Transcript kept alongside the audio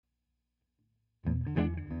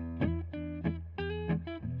On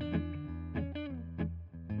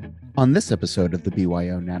this episode of the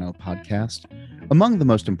BYO Nano Podcast, among the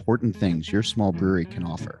most important things your small brewery can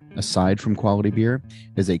offer, aside from quality beer,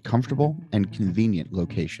 is a comfortable and convenient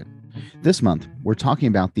location. This month, we're talking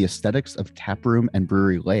about the aesthetics of taproom and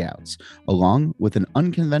brewery layouts, along with an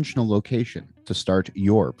unconventional location to start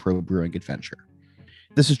your pro brewing adventure.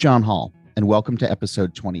 This is John Hall, and welcome to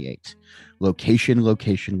episode 28. Location,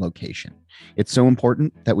 location, location. It's so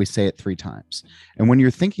important that we say it 3 times. And when you're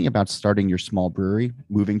thinking about starting your small brewery,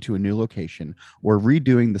 moving to a new location, or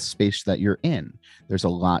redoing the space that you're in, there's a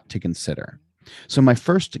lot to consider. So my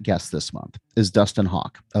first guest this month is Dustin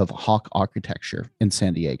Hawk of Hawk Architecture in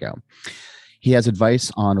San Diego. He has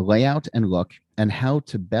advice on layout and look and how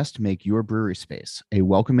to best make your brewery space a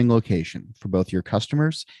welcoming location for both your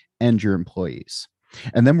customers and your employees.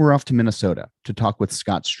 And then we're off to Minnesota to talk with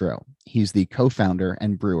Scott Stroh. He's the co-founder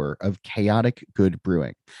and brewer of Chaotic Good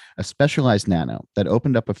Brewing, a specialized nano that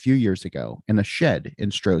opened up a few years ago in a shed in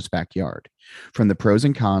Stroh's backyard. From the pros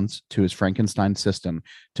and cons to his Frankenstein system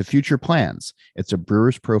to future plans, it's a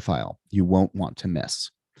brewer's profile you won't want to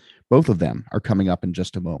miss. Both of them are coming up in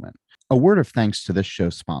just a moment. A word of thanks to this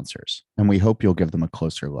show's sponsors, and we hope you'll give them a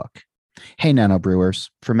closer look. Hey, Nano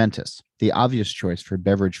Brewers, Fermentis, the obvious choice for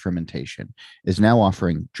beverage fermentation, is now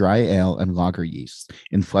offering dry ale and lager yeasts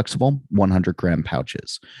in flexible 100-gram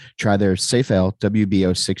pouches. Try their Safe Ale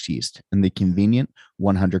WBO6 yeast in the convenient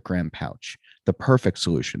 100-gram pouch, the perfect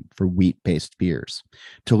solution for wheat-based beers.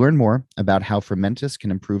 To learn more about how Fermentis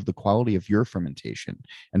can improve the quality of your fermentation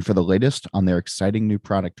and for the latest on their exciting new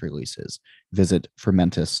product releases, visit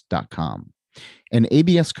fermentis.com. And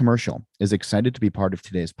ABS Commercial is excited to be part of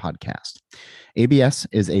today's podcast. ABS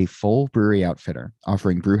is a full brewery outfitter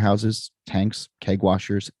offering brew houses, tanks, keg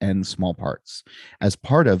washers, and small parts. As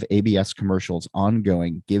part of ABS Commercial's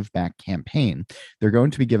ongoing Give Back campaign, they're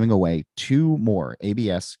going to be giving away 2 more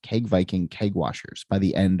ABS Keg Viking keg washers by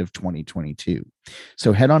the end of 2022.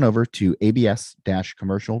 So head on over to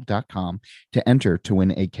abs-commercial.com to enter to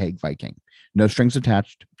win a Keg Viking. No strings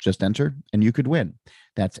attached, just enter and you could win.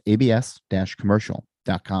 That's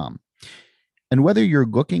abs-commercial.com. And whether you're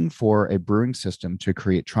looking for a brewing system to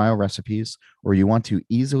create trial recipes or you want to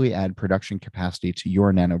easily add production capacity to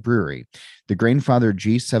your nano brewery, the Grainfather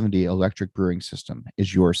G70 electric brewing system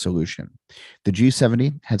is your solution. The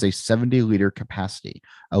G70 has a 70-liter capacity,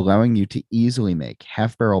 allowing you to easily make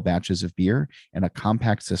half-barrel batches of beer in a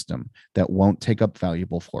compact system that won't take up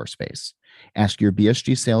valuable floor space. Ask your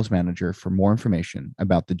BSG sales manager for more information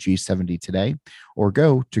about the G70 today, or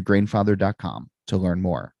go to grainfather.com to learn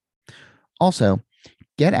more. Also,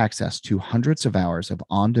 get access to hundreds of hours of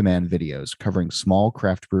on-demand videos covering small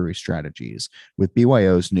craft brewery strategies with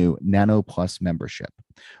BYO's new Nano Plus membership.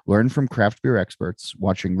 Learn from craft beer experts,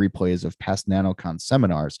 watching replays of past NanoCon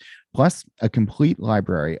seminars, plus a complete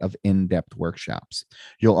library of in-depth workshops.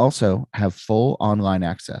 You'll also have full online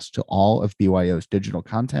access to all of BYO's digital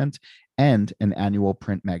content and an annual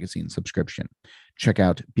print magazine subscription. Check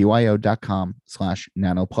out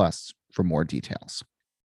byo.com/nanoplus for more details.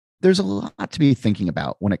 There's a lot to be thinking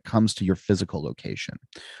about when it comes to your physical location.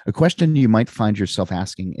 A question you might find yourself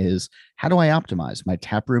asking is, how do I optimize my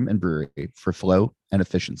taproom and brewery for flow and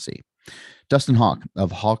efficiency? Dustin Hawk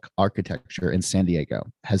of Hawk Architecture in San Diego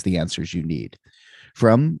has the answers you need.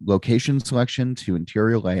 From location selection to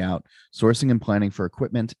interior layout, sourcing and planning for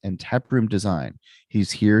equipment, and taproom design,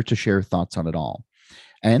 he's here to share thoughts on it all.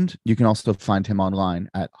 And you can also find him online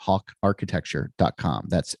at hawkarchitecture.com.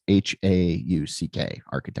 That's HAUCK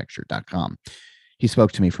architecture.com. He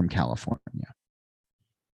spoke to me from California.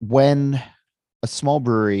 When a small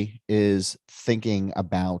brewery is thinking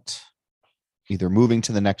about either moving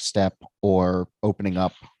to the next step or opening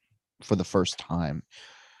up for the first time,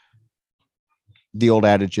 the old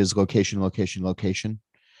adage is location, location, location.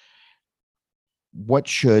 What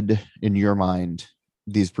should, in your mind,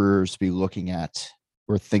 these brewers be looking at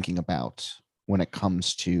or thinking about when it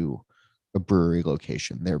comes to a brewery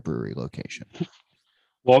location, their brewery location?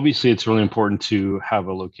 Well, obviously, it's really important to have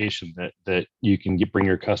a location that you can bring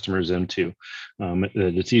your customers into. That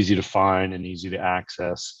it's easy to find and easy to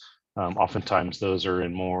access. Oftentimes, those are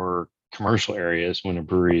in more commercial areas when a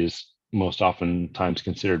brewery is most oftentimes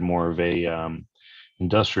considered more of a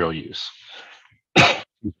industrial use.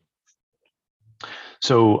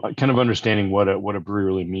 So, kind of understanding what a brewery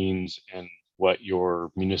really means and what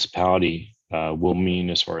your municipality will mean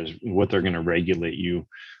as far as what they're going to regulate you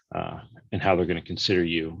and how they're going to consider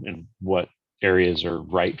you and what areas are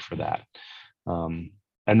right for that. And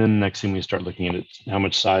then the next thing we start looking at is how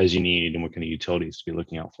much size you need and what kind of utilities to be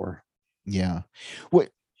looking out for. Yeah.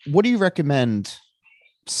 What do you recommend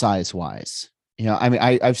size wise I mean,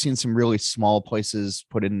 I've seen some really small places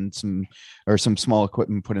put in some small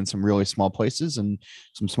equipment put in some really small places, and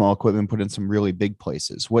some small equipment put in some really big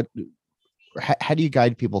places. How do you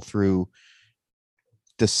guide people through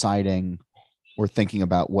deciding or thinking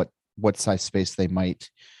about what size space they might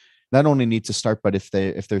not only need to start, but if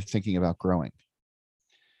they're thinking about growing?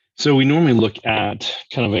 So we normally look at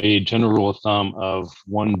kind of a general rule of thumb of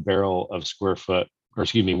 1 barrel of square foot, or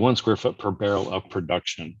excuse me, 1 square foot per barrel of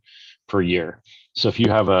production per year. So if you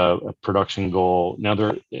have a production goal now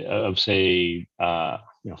there of say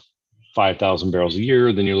 5,000 barrels a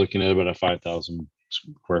year, then you're looking at about a 5,000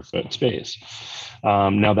 square foot space.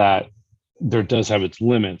 Now that there does have its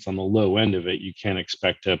limits on the low end of it, you can't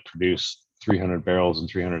expect to produce 300 barrels and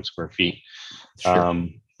 300 square feet. Sure.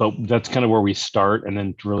 But that's kind of where we start, and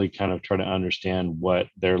then to really kind of try to understand what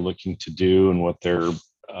they're looking to do and what their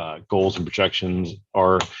goals and projections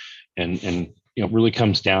are, and really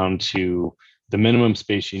comes down to the minimum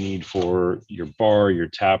space you need for your bar, your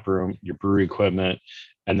tap room, your brewery equipment,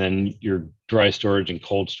 and then your dry storage and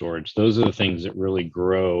cold storage. Those are the things that really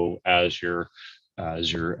grow as your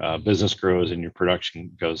business grows and your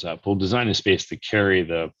production goes up. We'll design a space to carry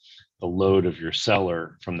the load of your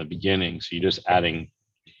cellar from the beginning, so you're just adding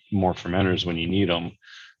more fermenters when you need them.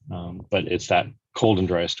 But it's that cold and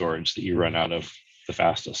dry storage that you run out of the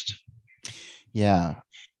fastest. Yeah.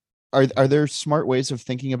 Are there smart ways of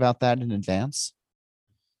thinking about that in advance?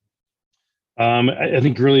 I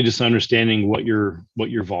think really just understanding what your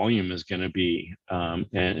volume is going to be,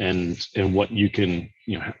 and what you can,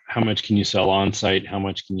 how much can you sell on site, how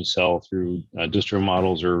much can you sell through distro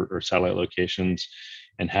models or satellite locations,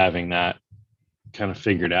 and having that kind of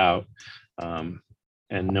figured out,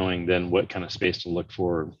 and knowing then what kind of space to look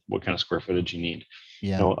for, what kind of square footage you need.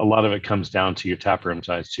 Yeah. A lot of it comes down to your tap room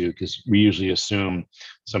size too, because we usually assume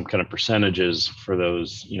some kind of percentages for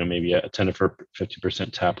those, maybe a 10 to 50%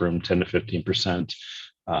 tap room, 10 to 15%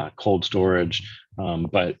 cold storage.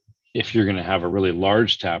 But if you're going to have a really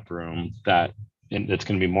large tap room and it's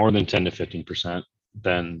going to be more than 10 to 15%,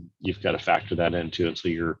 then you've got to factor that into it, so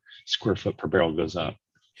your square foot per barrel goes up.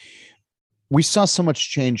 We saw so much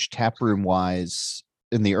change taproom wise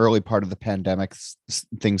in the early part of the pandemic.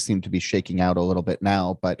 Things seem to be shaking out a little bit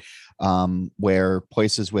now, but where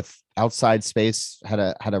places with outside space had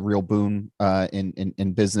a real boom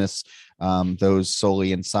in business, those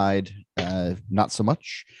solely inside, not so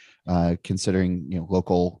much, considering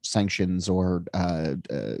local sanctions or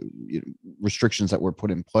restrictions that were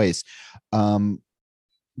put in place.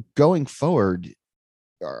 Going forward,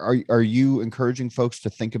 are you encouraging folks to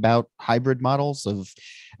think about hybrid models of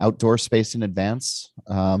outdoor space in advance,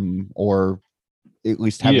 or at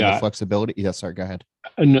least having the flexibility? Yeah, sorry, go ahead.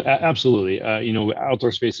 No, absolutely.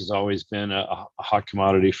 Outdoor space has always been a hot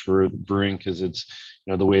commodity for brewing, because it's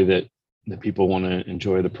the way that people want to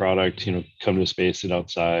enjoy the product. Come to a space, sit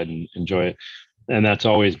outside, and enjoy it, and that's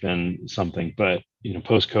always been something. But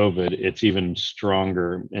post COVID, it's even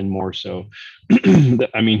stronger and more so.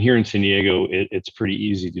 I mean, here in San Diego, it's pretty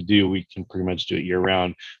easy to do. We can pretty much do it year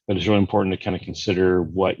round, but it's really important to kind of consider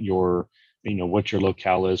what your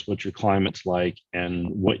locale is, what your climate's like, and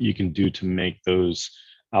what you can do to make those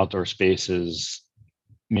outdoor spaces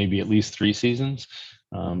maybe at least 3 seasons,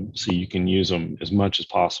 so you can use them as much as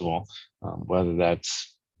possible, whether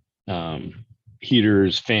that's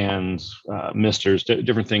heaters, fans, misters,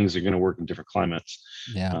 different things are going to work in different climates.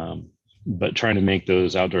 Yeah. But trying to make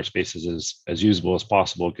those outdoor spaces as usable as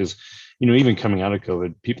possible, because even coming out of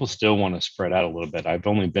COVID, people still want to spread out a little bit. I've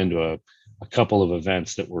only been to a couple of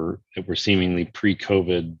events that were seemingly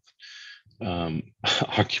pre-COVID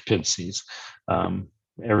occupancies.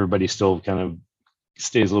 Everybody still kind of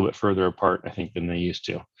stays a little bit further apart, I think, than they used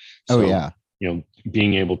to. So, yeah,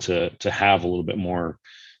 being able to have a little bit more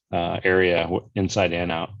area inside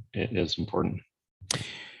and out is important.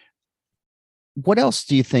 What else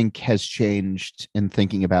do you think has changed in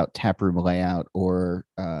thinking about taproom layout, or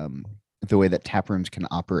the way that taprooms can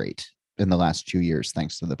operate in the last 2 years,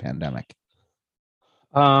 thanks to the pandemic?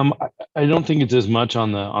 I don't think it's as much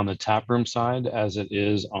on the taproom side as it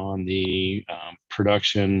is on the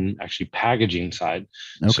production, actually packaging side.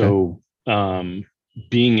 Okay. So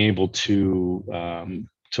being able to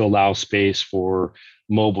allow space for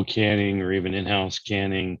mobile canning or even in-house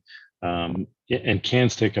canning, and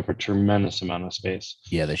cans take up a tremendous amount of space.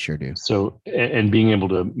 Yeah, they sure do. So, and being able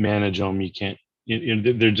to manage them, you can't.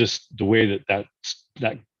 They're just the way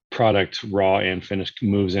that product, raw and finished,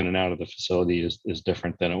 moves in and out of the facility is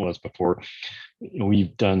different than it was before.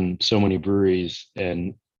 We've done so many breweries,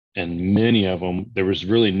 and many of them, there was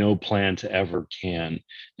really no plan to ever can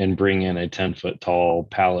and bring in a 10-foot tall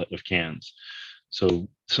pallet of cans. So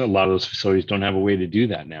so a lot of those facilities don't have a way to do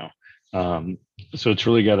that now. So it's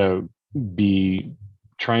really got to be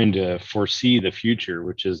trying to foresee the future,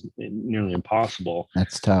 which is nearly impossible.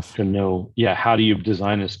 That's tough. To know, yeah, how do you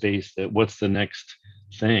design a space that what's the next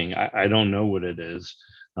thing? I don't know what it is,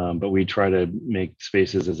 but we try to make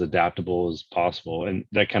spaces as adaptable as possible, and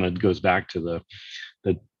that kind of goes back to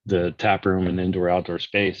the tap room and indoor outdoor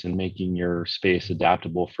space, and making your space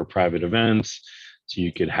adaptable for private events, so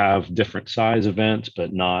you could have different size events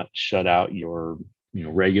but not shut out your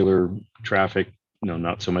regular traffic.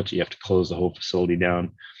 Not so much you have to close the whole facility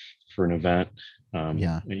down for an event.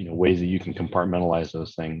 Yeah. Ways that you can compartmentalize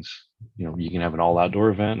those things. You can have an all outdoor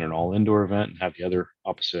event or an all indoor event and have the other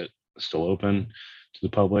opposite still open to the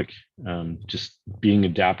public. Just being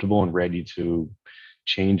adaptable and ready to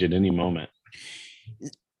change at any moment.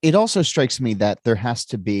 It also strikes me that there has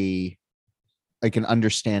to be like an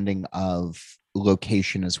understanding of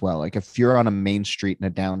location as well. Like if you're on a main street in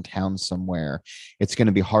a downtown somewhere, it's going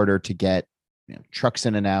to be harder to get trucks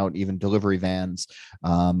in and out, even delivery vans,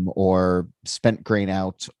 or spent grain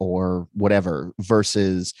out or whatever,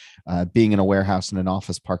 versus being in a warehouse in an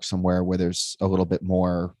office park somewhere where there's a little bit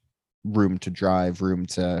more room to drive, room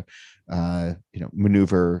to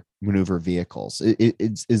maneuver vehicles.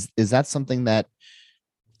 Is that something that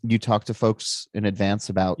you talk to folks in advance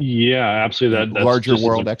about? Yeah, absolutely. That's larger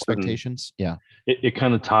world expectations. Yeah. It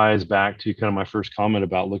kind of ties back to kind of my first comment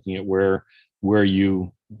about looking at where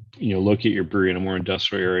you locate your brewery in a more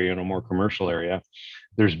industrial area and a more commercial area.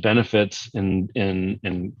 There's benefits and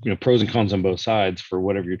pros and cons on both sides for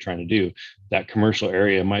whatever you're trying to do. That commercial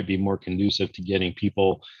area might be more conducive to getting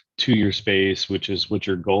people to your space, which is what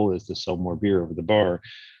your goal is, to sell more beer over the bar.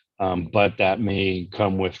 But that may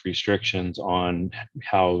come with restrictions on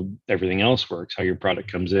how everything else works, how your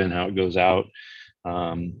product comes in, how it goes out.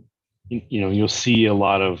 You'll see a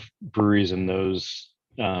lot of breweries in those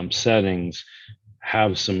settings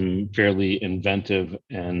have some fairly inventive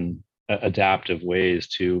and adaptive ways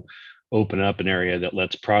to open up an area that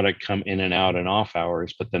lets product come in and out and off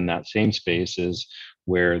hours, but then that same space is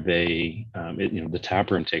where the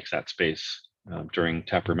tap room takes that space during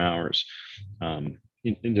tap room hours.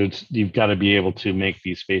 You've got to be able to make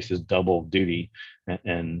these spaces double duty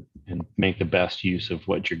and make the best use of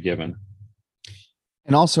what you're given.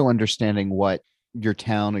 And also understanding what your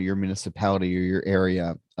town or your municipality or your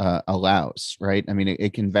area allows, right? I mean,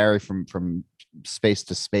 it can vary from space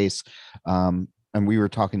to space. And we were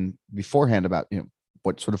talking beforehand about,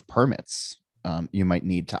 what sort of permits you might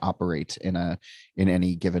need to operate in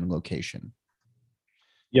any given location.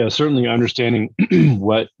 Yeah, certainly understanding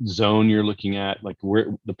what zone you're looking at, like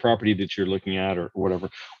where the property that you're looking at or whatever,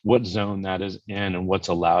 what zone that is in and what's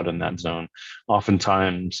allowed in that zone.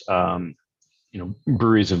 Oftentimes,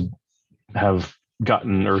 breweries have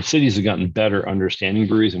gotten, or cities have gotten better understanding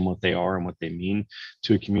breweries and what they are and what they mean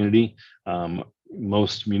to a community.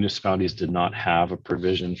 Most municipalities did not have a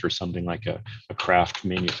provision for something like a craft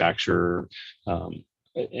manufacturer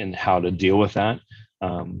and how to deal with that.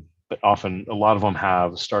 But often a lot of them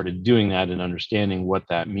have started doing that and understanding what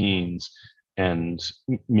that means. And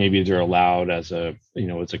maybe they're allowed as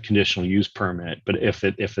it's a conditional use permit. But if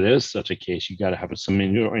it is such a case, you got to have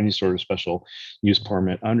any sort of special use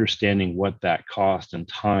permit, understanding what that cost and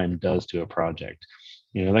time does to a project.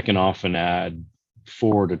 That can often add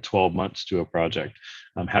 4 to 12 months to a project,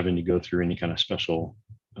 having to go through any kind of special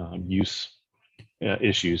use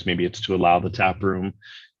issues. Maybe it's to allow the tap room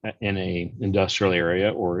in a industrial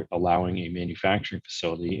area or allowing a manufacturing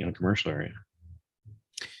facility in a commercial area.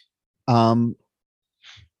 How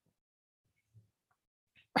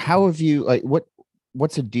have you,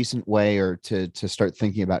 what's a decent way or to start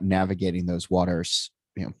thinking about navigating those waters,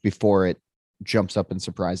 before it jumps up and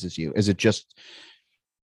surprises you? Is it just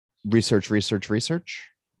research?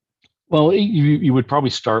 Well, you would probably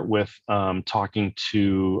start with talking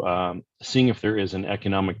to seeing if there is an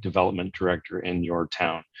economic development director in your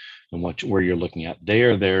town and where you're looking at. They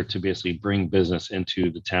are there to basically bring business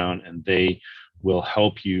into the town, and they will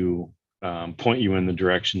help you point you in the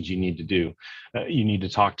directions you need to do. You need to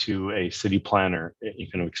talk to a city planner.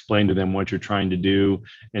 You can explain to them what you're trying to do,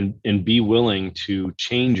 and be willing to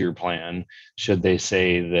change your plan should they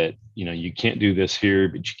say that you can't do this here,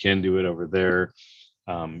 but you can do it over there.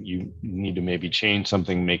 You need to maybe change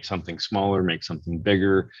something, make something smaller, make something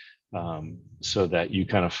bigger, so that you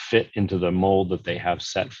kind of fit into the mold that they have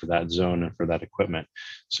set for that zone and for that equipment.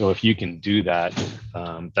 So if you can do that,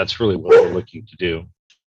 that's really what we're looking to do.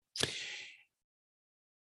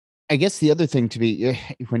 I guess the other thing to be,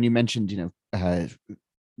 when you mentioned,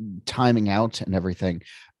 timing out and everything,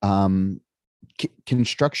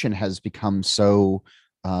 construction has become so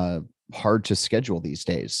hard to schedule these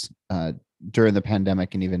days during the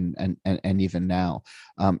pandemic and even now.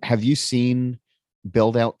 Have you seen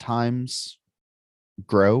build out times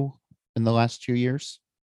grow in the last 2 years?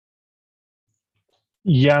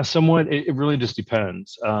 Yeah, somewhat. It really just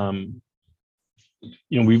depends.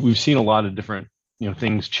 We've seen a lot of different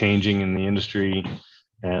things changing in the industry,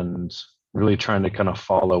 and really trying to kind of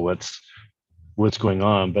follow what's going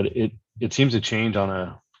on, but it seems to change on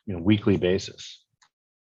a weekly basis.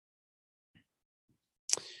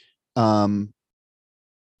 I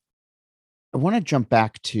want to jump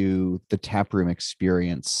back to the taproom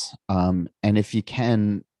experience, and if you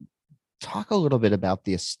can talk a little bit about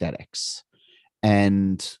the aesthetics.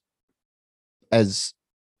 And as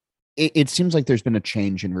it seems like there's been a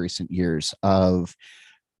change in recent years of,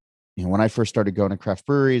 when I first started going to craft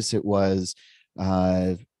breweries, it was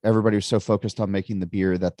everybody was so focused on making the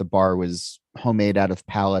beer that the bar was homemade out of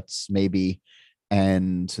pallets, maybe,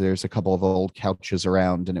 and there's a couple of old couches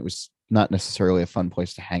around, and it was not necessarily a fun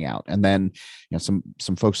place to hang out. And then, some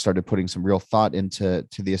folks started putting some real thought into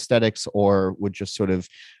the aesthetics, or would just sort of,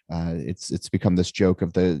 it's become this joke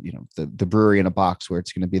of the brewery in a box, where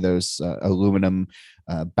it's going to be those aluminum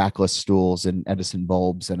backless stools and Edison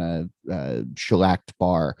bulbs and a shellacked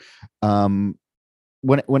bar.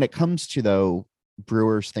 When it comes to, though,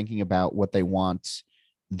 brewers thinking about what they want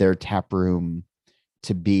their tap room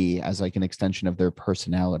to be as like an extension of their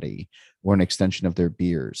personality or an extension of their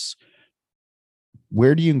beers,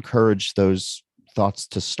 where do you encourage those thoughts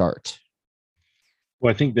to start?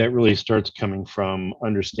 Well, I think that really starts coming from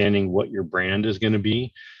understanding what your brand is going to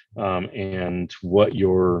be, and what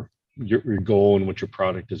your goal and what your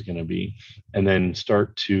product is going to be, and then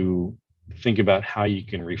start to think about how you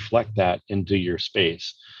can reflect that into your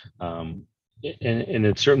space. And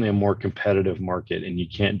it's certainly a more competitive market, and you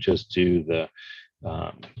can't just do the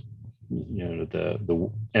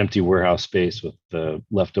the empty warehouse space with the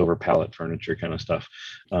leftover pallet furniture kind of stuff.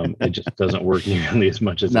 It just doesn't work nearly as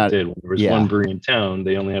much as it did when there was one brewery in town.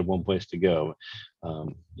 They only had one place to go.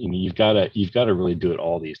 You've got to really do it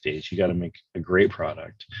all these days. You got to make a great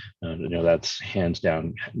product. That's hands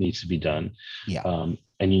down needs to be done.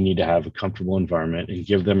 And you need to have a comfortable environment and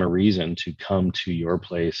give them a reason to come to your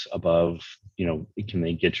place above, can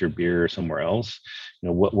they get your beer somewhere else?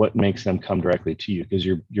 What makes them come directly to you? Because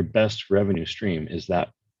your best revenue stream is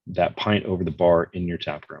that pint over the bar in your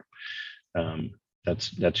tap room.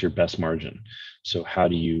 That's your best margin. So how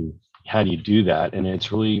do you do that? And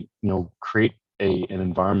it's really, create an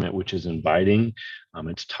environment which is inviting.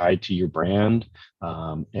 It's tied to your brand,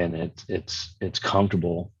 and it's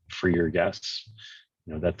comfortable for your guests.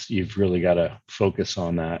 You've really got to focus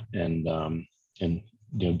on that, and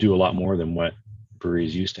do a lot more than what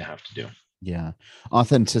breweries used to have to do. Yeah,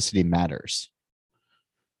 authenticity matters.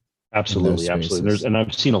 Absolutely. And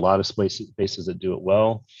I've seen a lot of spaces that do it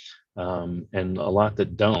well, and a lot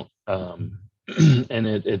that don't. And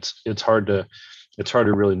it's hard to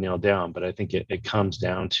really nail down, but I think it comes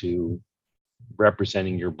down to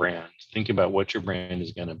representing your brand. Think about what your brand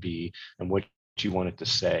is going to be and what you want it to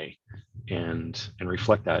say, and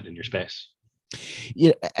reflect that in your space.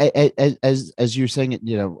 Yeah, as you're saying it,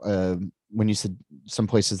 when you said some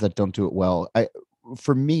places that don't do it well,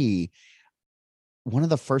 for me, one of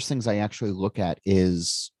the first things I actually look at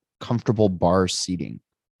is comfortable bar seating,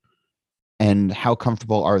 and how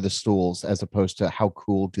comfortable are the stools as opposed to how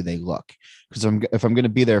cool do they look. Because if I'm going to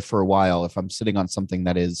be there for a while, if I'm sitting on something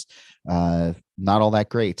that is not all that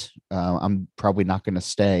great, I'm probably not going to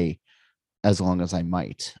stay as long as I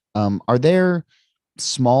might. Are there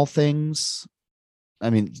small things? I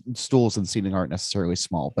mean, stools and seating aren't necessarily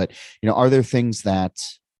small, but are there things that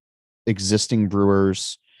existing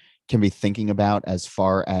brewers can be thinking about as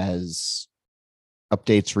far as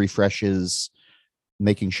updates, refreshes,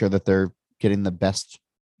 making sure that they're getting the best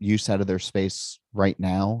use out of their space right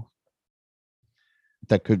now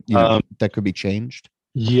that could be changed?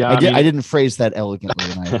 Yeah, I didn't phrase that elegantly,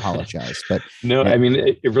 and I apologize. But no, I mean,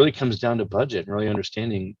 it really comes down to budget and really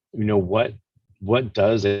understanding, what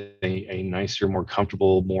does a nicer, more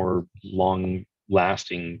comfortable, more long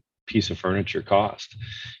lasting piece of furniture cost?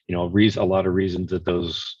 A lot of reasons that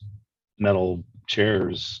those metal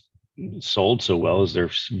chairs sold so well is they're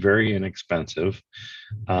very inexpensive,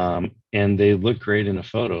 and they look great in a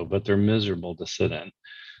photo, but they're miserable to sit in.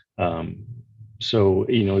 So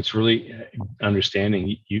it's really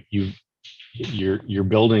understanding your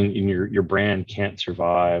building and your brand can't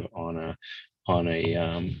survive on a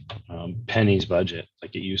pennies budget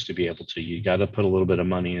like it used to be able to. You got to put a little bit of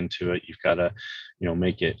money into it. You've got to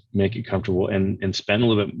make it comfortable, and spend a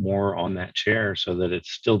little bit more on that chair so that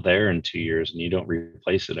it's still there in 2 years and you don't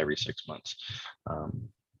replace it every 6 months.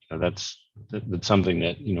 that's something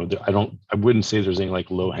that, I wouldn't say there's any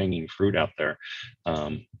like low hanging fruit out there.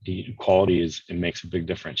 The quality it makes a big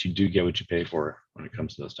difference. You do get what you pay for when it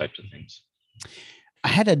comes to those types of things. I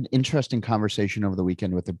had an interesting conversation over the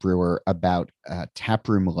weekend with a brewer about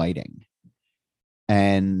taproom lighting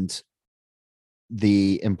and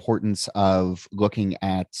the importance of looking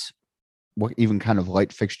at what even kind of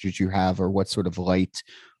light fixtures you have or what sort of light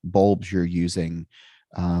bulbs you're using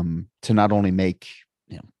to not only make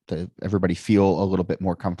everybody feel a little bit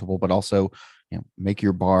more comfortable, but also make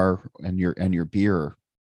your bar and your beer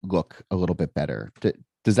look a little bit better.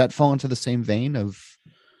 Does that fall into the same vein of?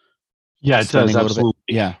 Yeah, it does, absolutely.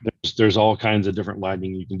 Yeah, there's all kinds of different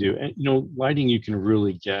lighting you can do, and lighting you can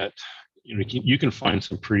really get. You can find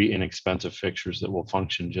some pretty inexpensive fixtures that will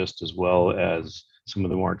function just as well as some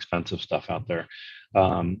of the more expensive stuff out there.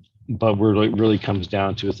 But where it really comes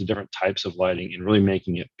down to is the different types of lighting and really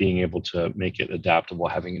being able to make it adaptable,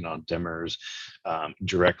 having it on dimmers,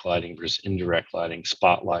 direct lighting versus indirect lighting,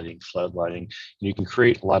 spot lighting, flood lighting. And you can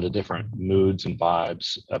create a lot of different moods and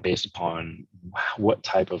vibes based upon what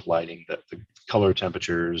type of lighting, the color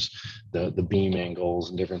temperatures, the beam angles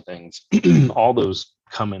and different things. All those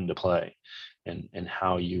come into play and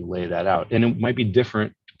how you lay that out. And it might be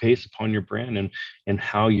different based upon your brand and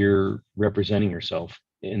how you're representing yourself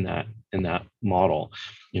in that model.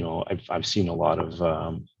 I've seen a lot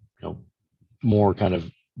of more kind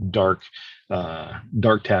of dark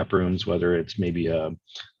tap rooms, whether it's maybe a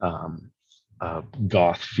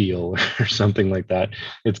goth feel or something like that.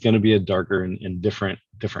 It's going to be a darker and different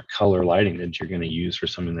color lighting that you're going to use for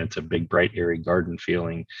something that's a big, bright, airy garden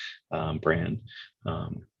feeling brand.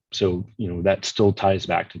 So that still ties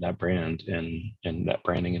back to that brand and that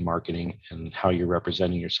branding and marketing and how you're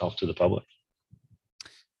representing yourself to the public.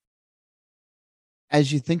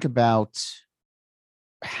 As you think about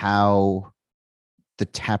how the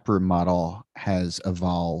taproom model has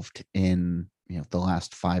evolved in the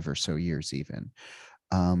last 5 or so years, even,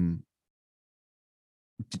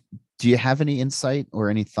 do you have any insight or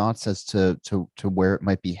any thoughts as to where it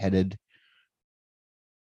might be headed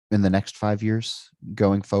in the next 5 years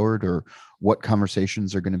going forward, or what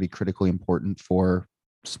conversations are going to be critically important for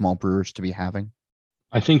small brewers to be having?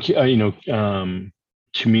 I think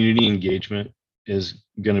community engagement is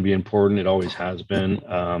going to be important. It always has been.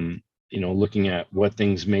 Looking at what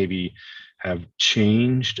things maybe have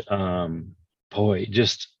changed.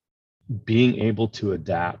 Just being able to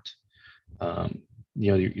adapt.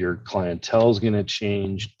 Your clientele is going to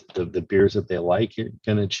change. The beers that they like are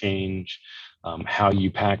going to change. How you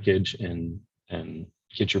package and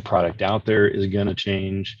get your product out there is going to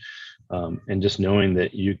change. And just knowing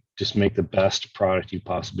that you just make the best product you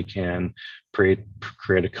possibly can, create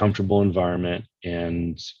a comfortable environment,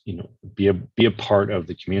 and be a part of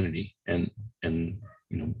the community, and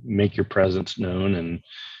make your presence known,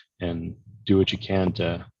 and do what you can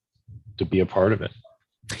to be a part of it.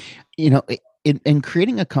 In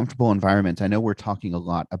creating a comfortable environment, I know we're talking a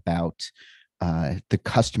lot about the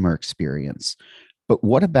customer experience, but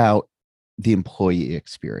what about the employee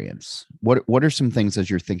experience? What are some things, as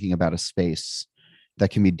you're thinking about a space, that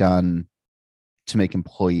can be done to make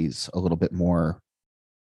employees a little bit more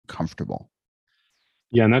comfortable?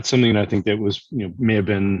 Yeah, and that's something that I think that was may have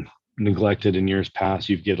been neglected in years past.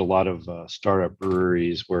 You get a lot of startup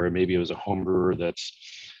breweries where maybe it was a home brewer that's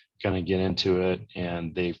going to get into it,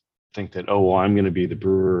 and they think that, oh, well, I'm going to be the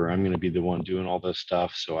brewer, or I'm going to be the one doing all this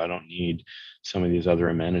stuff, so I don't need some of these other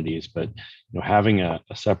amenities. But having a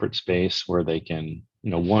separate space where they can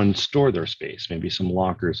one, store their space, maybe some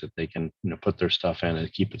lockers that they can put their stuff in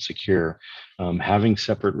and keep it secure, having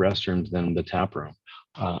separate restrooms than the tap room,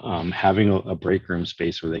 having a break room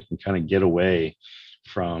space where they can kind of get away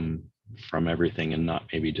from everything, and not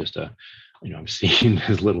maybe just I'm seeing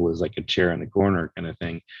as little as like a chair in the corner kind of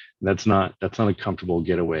thing. That's not a comfortable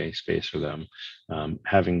getaway space for them.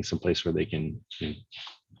 Having some place where they can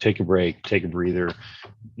take a break, take a breather,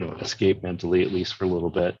 escape mentally, at least for a little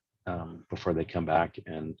bit, before they come back,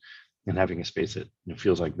 and having a space that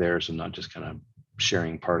feels like theirs, and not just kind of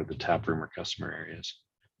sharing part of the tap room or customer areas.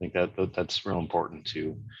 I think that's real important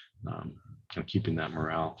to kind of keeping that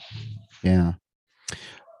morale. Yeah.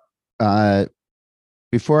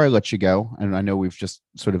 Before I let you go, and I know we've just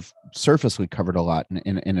sort of surfacely covered a lot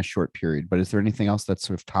in a short period, but is there anything else that's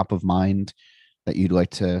sort of top of mind that you'd like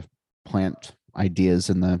to plant ideas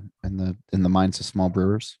in the minds of small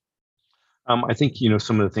brewers? I think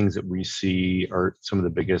some of the things that we see are some of the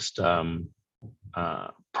biggest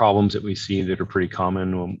problems that we see that are pretty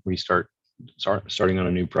common when we starting on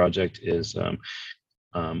a new project is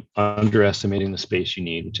underestimating the space you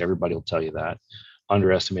need, which everybody will tell you that.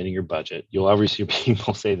 underestimating your budget. You'll always hear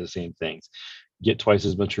people say the same things. Get twice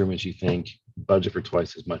as much room as you think, budget for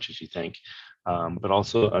twice as much as you think, but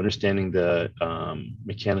also understanding the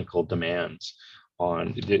mechanical demands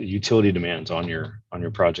on the utility demands on your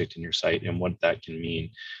project and your site and what that can mean.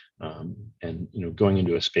 And going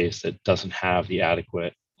into a space that doesn't have the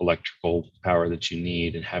adequate electrical power that you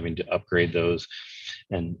need and having to upgrade those,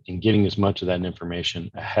 and getting as much of that information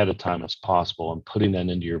ahead of time as possible and putting that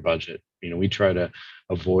into your budget. We try to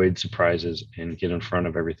avoid surprises and get in front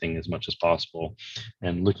of everything as much as possible.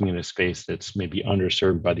 And looking at a space that's maybe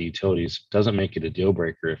underserved by the utilities doesn't make it a deal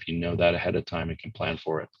breaker if you know that ahead of time and can plan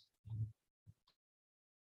for it.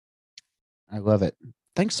 I love it.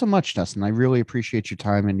 Thanks so much, Dustin. I really appreciate your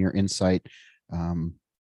time and your insight. And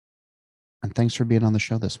thanks for being on the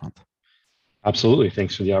show this month. Absolutely.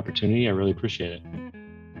 Thanks for the opportunity. I really appreciate it.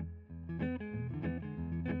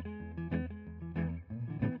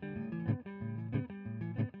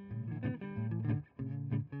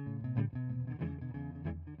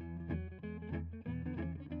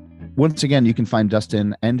 Once again, you can find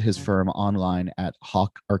Dustin and his firm online at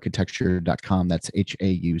hauck.architecture.com. That's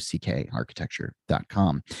HAUCK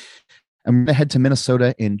architecture.com. I'm going to head to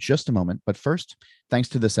Minnesota in just a moment. But first, thanks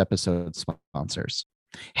to this episode's sponsors.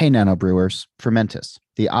 Hey, Nano Brewers, Fermentis,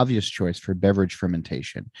 the obvious choice for beverage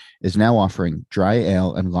fermentation, is now offering dry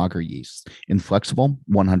ale and lager yeasts in flexible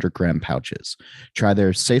 100-gram pouches. Try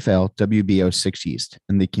their Safe Ale WBO6 yeast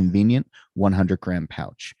in the convenient 100-gram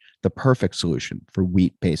pouch, the perfect solution for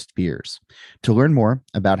wheat-based beers. To learn more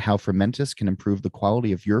about how Fermentis can improve the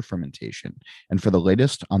quality of your fermentation and for the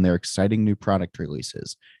latest on their exciting new product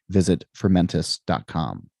releases, visit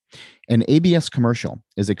fermentis.com. And ABS Commercial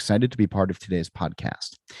is excited to be part of today's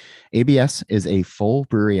podcast. ABS is a full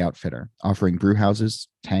brewery outfitter offering brew houses,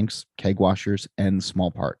 tanks, keg washers, and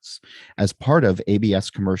small parts. As part of ABS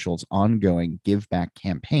Commercial's ongoing Give Back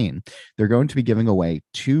campaign, they're going to be giving away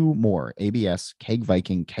 2 more ABS Keg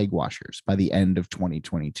Viking keg washers by the end of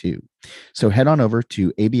 2022. So head on over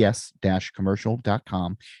to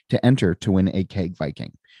abs-commercial.com to enter to win a Keg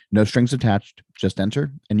Viking. No strings attached, just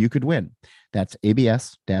enter and you could win. That's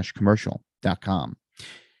abs-commercial.com.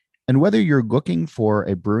 And whether you're looking for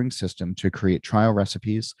a brewing system to create trial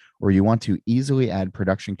recipes or you want to easily add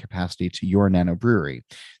production capacity to your nano brewery,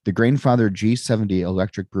 the Grainfather G70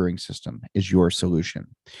 electric brewing system is your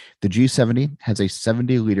solution. The G70 has a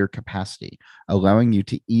 70-liter capacity, allowing you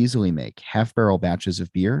to easily make half-barrel batches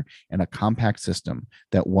of beer in a compact system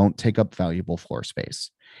that won't take up valuable floor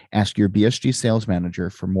space. Ask your BSG sales manager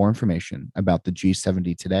for more information about the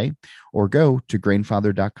G70 today, or go to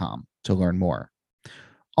grainfather.com to learn more.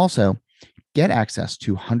 Also, get access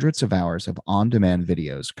to hundreds of hours of on-demand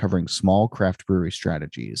videos covering small craft brewery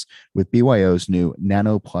strategies with BYO's new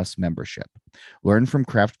Nano Plus membership. Learn from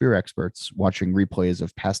craft beer experts watching replays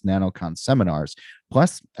of past NanoCon seminars,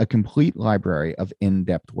 plus a complete library of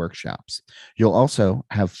in-depth workshops. You'll also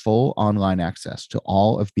have full online access to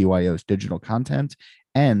all of BYO's digital content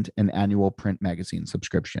and an annual print magazine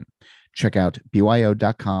subscription. Check out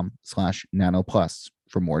byo.com/nanoplus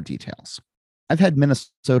for more details. I've had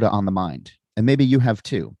Minnesota on the mind, and maybe you have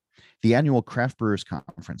too. The annual Craft Brewers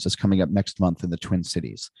Conference is coming up next month in the Twin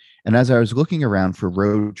Cities. And as I was looking around for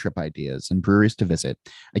road trip ideas and breweries to visit,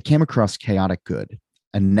 I came across Chaotic Good,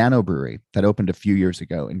 a nano brewery that opened a few years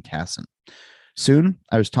ago in Casson. Soon,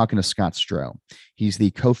 I was talking to Scott Stroh. He's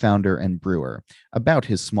the co-founder and brewer about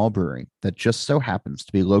his small brewery that just so happens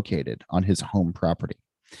to be located on his home property.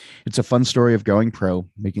 It's a fun story of going pro,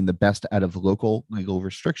 making the best out of local legal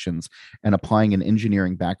restrictions, and applying an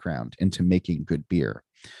engineering background into making good beer.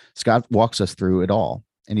 Scott walks us through it all,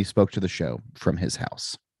 and he spoke to the show from his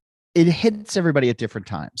house. It hits everybody at different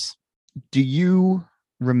times. Do you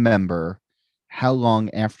remember how long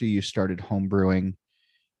after you started homebrewing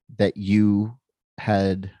that you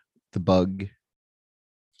had the bug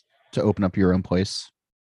to open up your own place?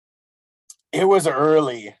 It was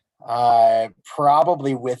early.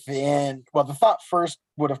 Probably within, well, the thought first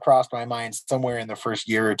would have crossed my mind somewhere in the first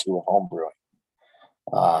year or two of home brewing.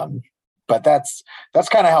 But that's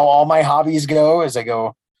kind of how all my hobbies go, is I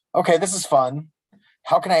go, okay, this is fun.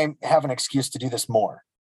 How can I have an excuse to do this more?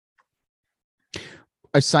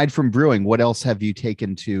 Aside from brewing, what else have you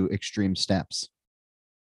taken to extreme steps?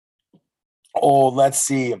 Oh, let's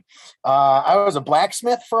see. I was a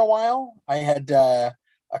blacksmith for a while. I had,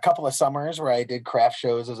 a couple of summers where I did craft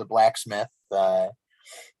shows as a blacksmith. I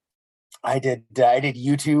did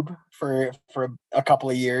YouTube for a couple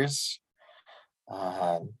of years.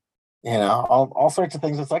 All sorts of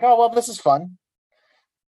things. It's like, oh well, this is fun.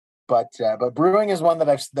 But brewing is one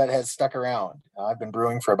that has stuck around. I've been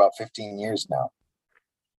brewing for about 15 years now.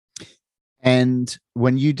 And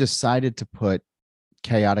when you decided to put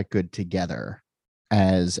Chaotic Good together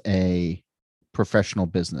as a professional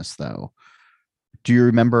business, though, do you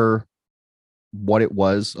remember what it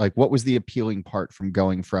was? Like, what was the appealing part from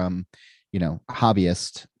going from,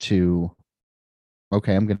 hobbyist to,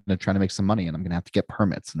 okay, I'm going to try to make some money and I'm going to have to get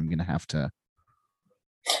permits and I'm going to have to.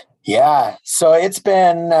 Yeah. So it's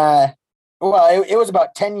been, it was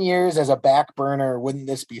about 10 years as a back burner. Wouldn't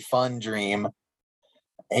this be fun dream?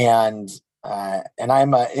 And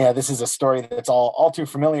I'm this is a story that's all too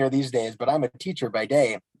familiar these days, but I'm a teacher by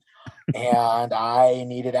day and I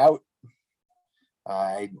needed out.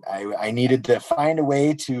 I needed to find a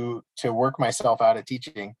way to work myself out of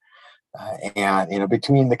teaching. And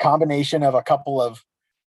between the combination of a couple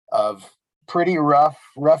of pretty rough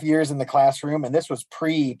years in the classroom, and this was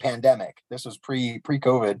pre-pandemic, this was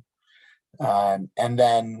pre-COVID, and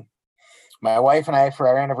then my wife and I, for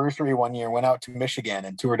our anniversary one year, went out to Michigan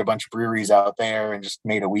and toured a bunch of breweries out there and just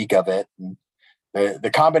made a week of it. And the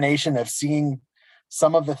combination of seeing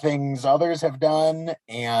some of the things others have done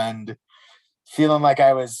and feeling like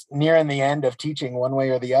I was nearing the end of teaching one way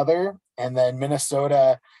or the other, and then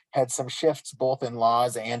Minnesota had some shifts both in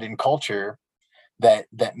laws and in culture that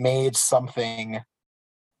made something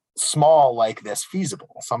small like this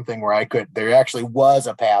feasible, something where there actually was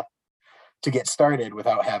a path to get started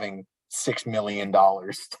without having $6 million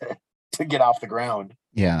to get off the ground.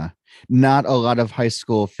 Yeah. Not a lot of high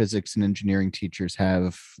school physics and engineering teachers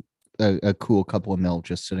have a cool couple of mil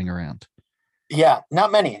just sitting around. Yeah,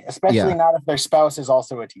 not many, especially not if their spouse is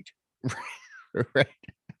also a teacher. Right.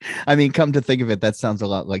 I mean, come to think of it, that sounds a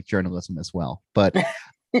lot like journalism as well. But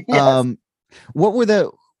Yes. What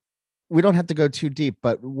were we don't have to go too deep,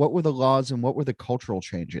 but what were the laws and what were the cultural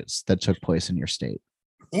changes that took place in your state?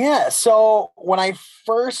 Yeah. So when I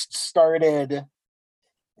first started,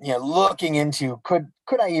 looking into could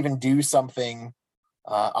I even do something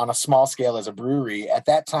on a small scale as a brewery, at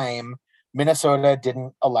that time, Minnesota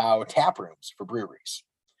didn't allow tap rooms for breweries.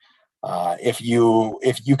 If you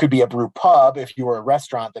could be a brew pub, if you were a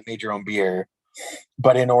restaurant that made your own beer,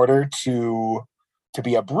 but in order to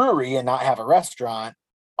be a brewery and not have a restaurant,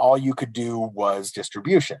 all you could do was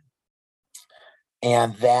distribution.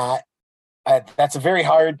 And that's a very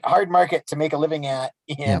hard market to make a living at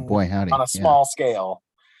on a small scale.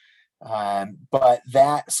 But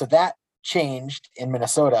that changed in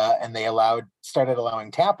Minnesota, and they started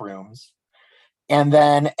allowing tap rooms. And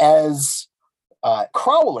then as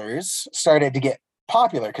crowlers started to get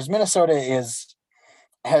popular, because Minnesota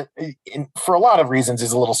for a lot of reasons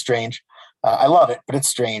is a little strange. I love it, but it's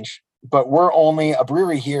strange. But a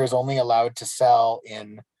brewery here is only allowed to sell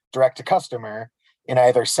in direct to customer in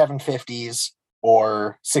either 750s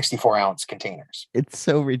or 64-ounce containers. It's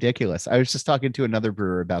so ridiculous. I was just talking to another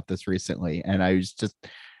brewer about this recently, and I was just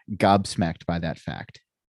gobsmacked by that fact.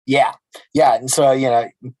 Yeah. And so,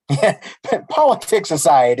 politics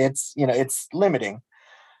aside, it's limiting.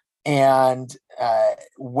 And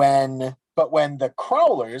when the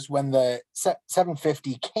crowlers, when the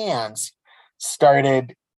 750 cans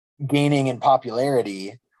started gaining in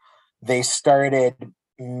popularity, they started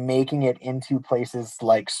making it into places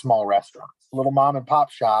like small restaurants, little mom and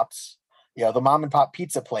pop shops. The mom and pop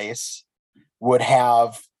pizza place would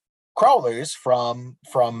have crowlers from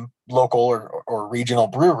local or regional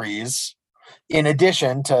breweries, in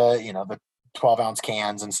addition to the 12-ounce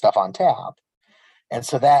cans and stuff on tap. And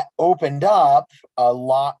so that opened up a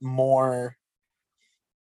lot more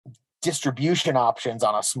distribution options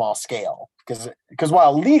on a small scale, because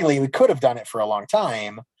while legally we could have done it for a long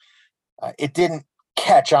time, it didn't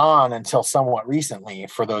catch on until somewhat recently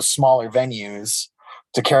for those smaller venues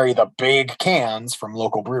to carry the big cans from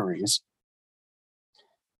local breweries.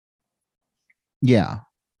 Yeah.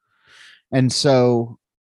 And so,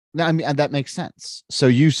 I mean, that makes sense. So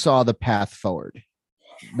you saw the path forward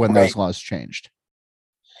when those laws changed.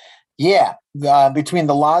 Yeah. Between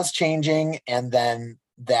the laws changing and then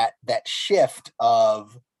that shift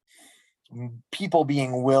of people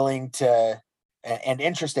being willing to and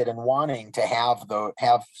interested in wanting to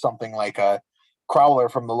have something like a crowler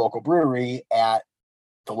from the local brewery at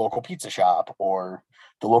the local pizza shop or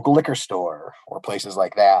the local liquor store or places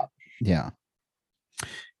like that. Yeah.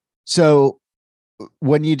 So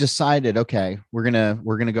when you decided, okay, we're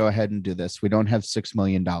gonna go ahead and do this, we don't have $6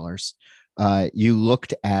 million. You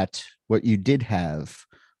looked at what you did have,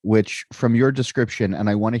 which from your description, and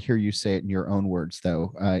I want to hear you say it in your own words,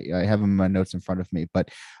 though. I have them in my notes in front of me, but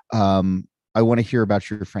I want to hear about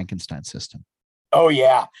your Frankenstein system. Oh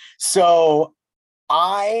yeah. So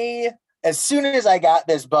as soon as I got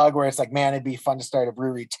this bug where it's like, man, it'd be fun to start a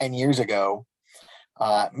brewery 10 years ago,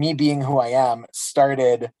 me being who I am,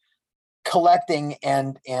 started collecting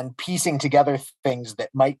and piecing together things that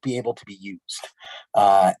might be able to be used.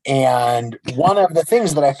 And one of the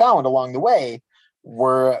things that I found along the way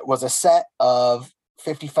was a set of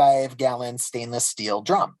 55-gallon stainless steel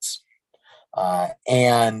drums.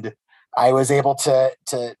 And I was able to,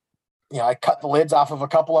 I cut the lids off of a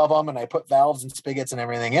couple of them, and I put valves and spigots and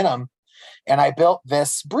everything in them. And I built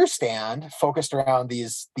this brew stand focused around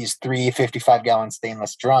these 3 55-gallon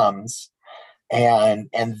stainless drums. And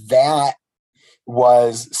that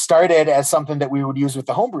was started as something that we would use with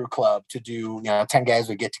the homebrew club to do, 10 guys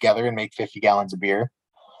would get together and make 50 gallons of beer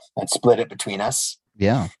and split it between us.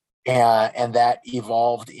 Yeah. And that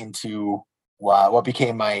evolved into what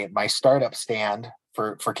became my startup stand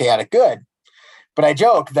for Chaotic Good. But I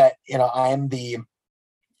joke that, I'm the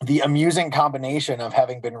amusing combination of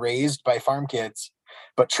having been raised by farm kids,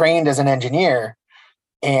 but trained as an engineer.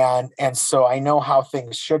 And so I know how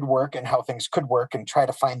things should work and how things could work and try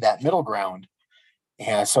to find that middle ground.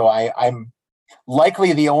 And so I'm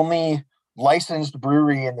likely the only licensed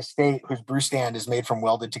brewery in the state whose brew stand is made from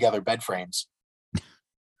welded together bed frames.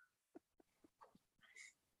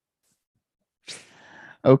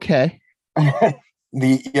 Okay.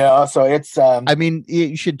 So it's I mean,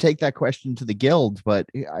 you should take that question to the guild, but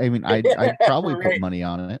I mean, I'd probably right. put money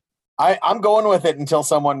on it. I'm going with it until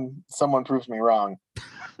someone proves me wrong.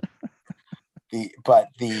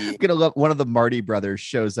 Gonna look, one of the Marty brothers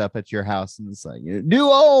shows up at your house and it's like, new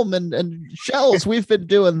home and shells. We've been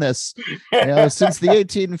doing this since the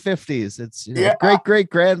 1850s. It's great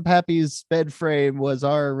grandpappy's bed frame was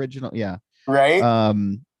our original. Yeah. Right.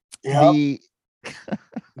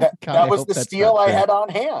 That was the steel I had on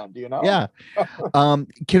hand, Yeah.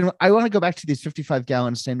 I want to go back to these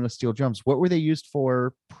 55-gallon stainless steel drums. What were they used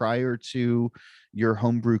for prior to your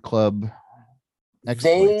homebrew club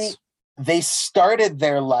exploits? They started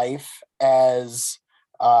their life as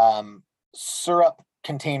syrup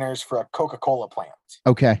containers for a Coca-Cola plant.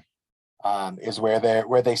 Okay. Is where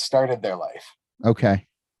they started their life. Okay.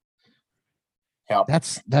 Yeah.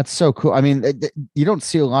 That's so cool. I mean, you don't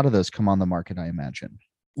see a lot of those come on the market, I imagine.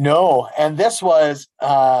 No, and this was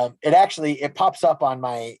it pops up on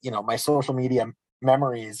my my social media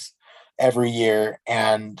memories every year,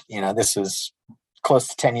 and this is close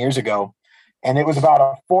to 10 years ago, and it was about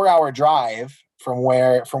a 4-hour drive from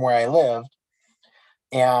where I lived,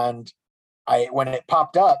 and when it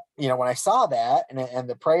popped up, when I saw that and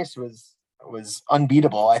the price was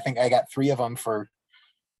unbeatable. I think I got 3 of them for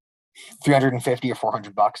 $350 or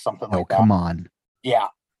 $400, something like that. Oh, come on. Yeah.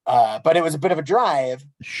 But it was a bit of a drive.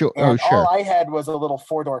 Sure. And sure. all I had was a little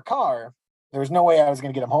 4-door car. There was no way I was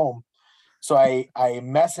going to get him home. So I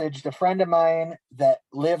messaged a friend of mine that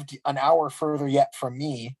lived an hour further yet from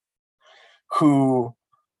me, who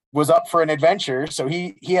was up for an adventure. So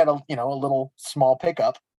he had a little small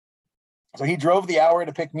pickup. So he drove the hour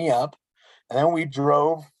to pick me up, and then we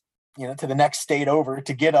drove, to the next state over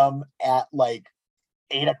to get him at like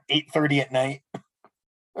 8:30 at night.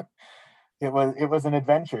 It was an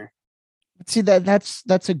adventure. See,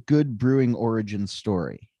 that's a good brewing origin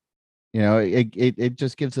story. It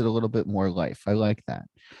just gives it a little bit more life. I like that.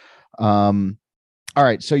 All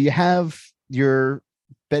right, so you have your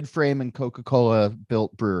bed frame and Coca-Cola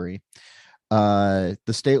built brewery. The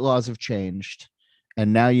state laws have changed,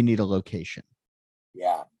 and now you need a location.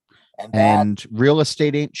 Yeah, and real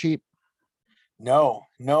estate ain't cheap. No,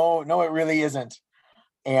 it really isn't.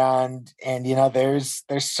 And there's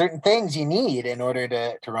certain things you need in order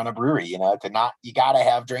to run a brewery. You got to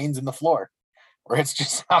have drains in the floor, or it's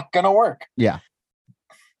just not gonna work. Yeah.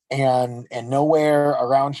 And nowhere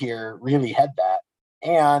around here really had that.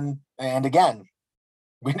 And again,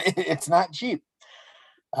 it's not cheap.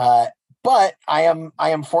 But I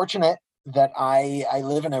am fortunate that I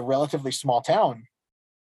live in a relatively small town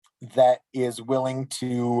that is willing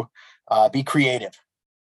to be creative.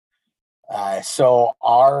 So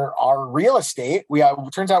our real estate,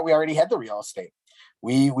 turns out we already had the real estate.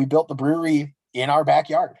 We built the brewery in our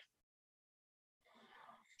backyard.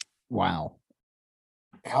 Wow.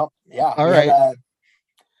 Yeah. All right.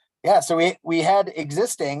 So we had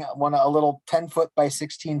existing a little 10-foot by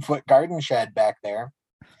 16-foot garden shed back there.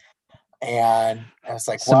 And I was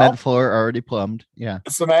like, cement floor already plumbed. Yeah.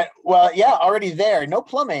 Cement. Well, yeah, already there. No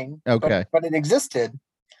plumbing. Okay. But it existed.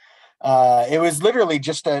 It was literally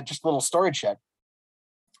just a little storage shed.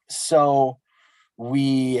 So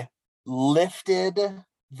we lifted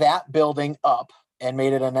that building up and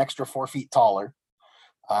made it an extra 4 feet taller.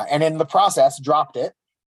 And in the process, dropped it,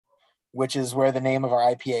 which is where the name of our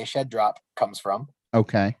IPA Shed Drop comes from.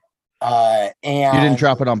 Okay. And you didn't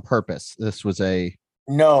drop it on purpose. This was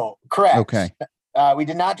no, correct. Okay. We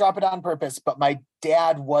did not drop it on purpose, but my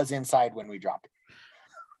dad was inside when we dropped it,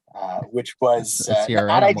 which was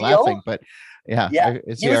not I'm ideal. laughing, but yeah,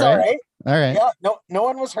 he was all right. All right. Yeah, no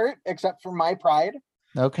one was hurt except for my pride.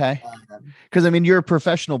 Okay. Because I mean, you're a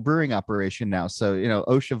professional brewing operation now, so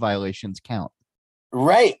OSHA violations count.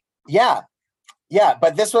 Right. Yeah.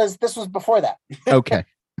 But this was before that. Okay.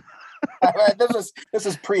 this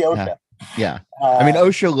was pre-OSHA. Yeah. I mean,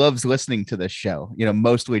 OSHA loves listening to this show,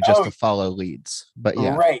 mostly just to follow leads. But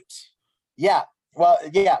yeah. Right. Yeah. Well,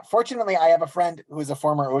 yeah. Fortunately, I have a friend who is a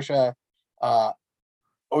former OSHA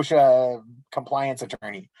compliance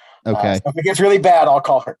attorney. Okay. So if it gets really bad, I'll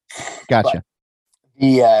call her. Gotcha.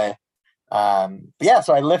 So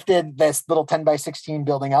I lifted this little 10x16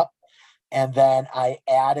 building up, and then I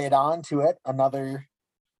added on to it another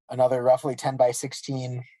roughly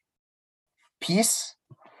 10x16 piece,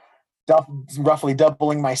 roughly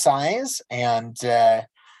doubling my size, and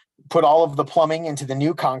put all of the plumbing into the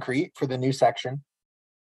new concrete for the new section.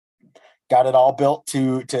 Got it all built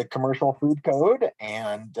to commercial food code,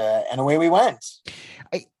 and away we went.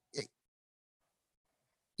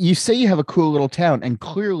 You say you have a cool little town, and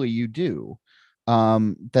clearly you do.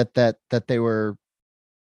 That they were,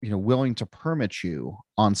 willing to permit you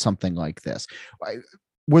on something like this.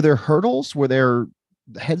 Were there hurdles? Were there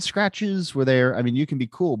head scratches? Were there? I mean, you can be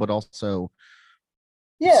cool, but also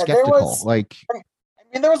skeptical.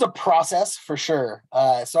 There was a process for sure.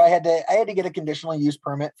 So I had to get a conditional use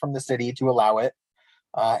permit from the city to allow it,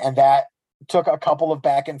 and that took a couple of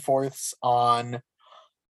back and forths on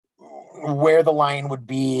where the line would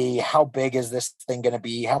be, how big is this thing going to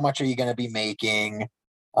be, how much are you going to be making.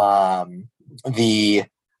 My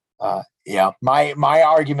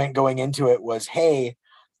argument going into it was, hey,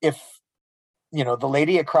 if the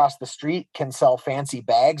lady across the street can sell fancy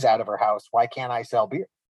bags out of her house, why can't I sell beer?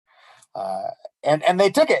 And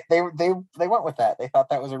they took it. They went with that. They thought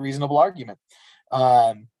that was a reasonable argument.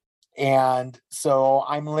 And so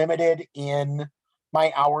I'm limited in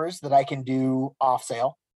my hours that I can do off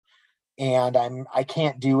sale, and I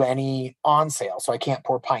can't do any on sale, so I can't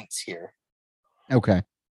pour pints here. Okay.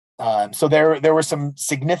 So there were some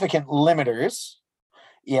significant limiters.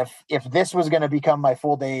 If this was going to become my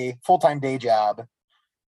full-time day job,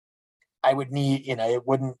 I would need,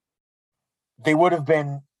 they would have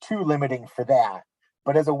been too limiting for that.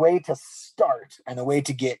 But as a way to start and a way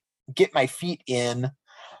to get my feet in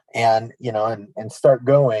and start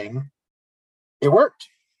going, it worked.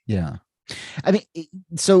 Yeah. I mean,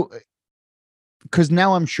 so because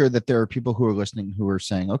now I'm sure that there are people who are listening who are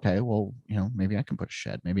saying, okay, well, maybe I can put a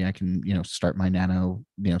shed. Maybe I can, start my nano,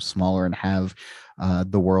 smaller and have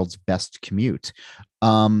the world's best commute.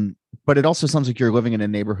 But it also sounds like you're living in a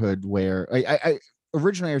neighborhood where I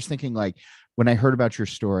originally I was thinking, like, when I heard about your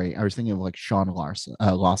story, I was thinking of like Sean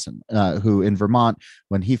Lawson, who in Vermont,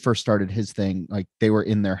 when he first started his thing, like they were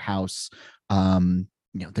in their house.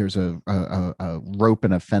 There's a rope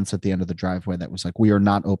and a fence at the end of the driveway that was like, we are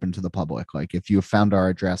not open to the public. Like, if you have found our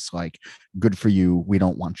address, like, good for you. We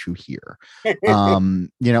don't want you here.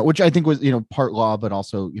 Which I think was, part law, but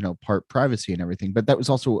also, part privacy and everything. But that was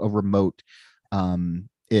also a remote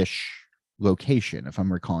ish location, if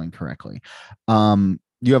I'm recalling correctly.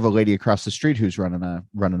 You have a lady across the street who's running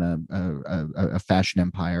a fashion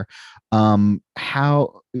empire.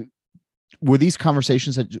 How were these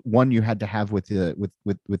conversations that you had to have with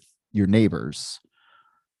your neighbors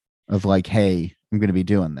of like, hey, I'm going to be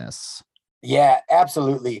doing this? Yeah,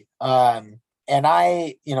 absolutely. And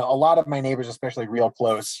I, a lot of my neighbors, especially real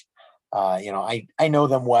close, I know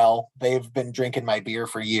them well. They've been drinking my beer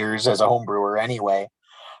for years as a home brewer anyway.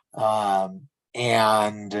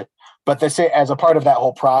 But as a part of that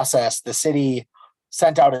whole process, the city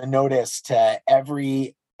sent out a notice to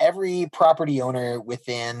every property owner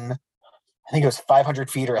within, I think it was 500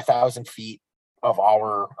 feet or 1,000 feet of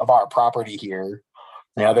our property here.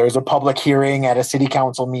 There was a public hearing at a city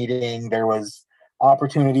council meeting. There was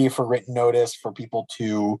opportunity for written notice for people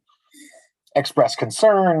to express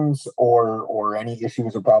concerns or any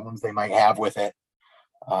issues or problems they might have with it.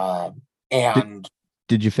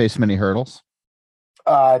 Did you face many hurdles?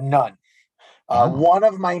 None. Oh. One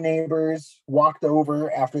of my neighbors walked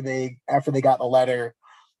over after they got the letter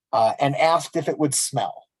and asked if it would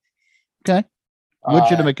smell. Okay.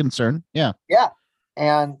 Legitimate concern. Yeah. Yeah.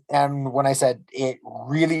 And when I said it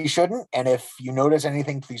really shouldn't, and if you notice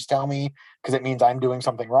anything, please tell me, because it means I'm doing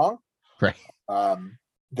something wrong. Right.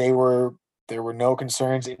 There were no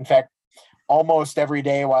concerns. In fact, almost every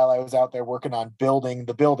day while I was out there working on building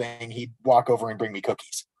the building, he'd walk over and bring me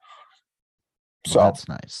cookies. So that's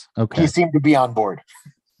nice. Okay. He seemed to be on board.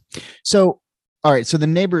 So, all right. So the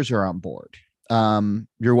neighbors are on board.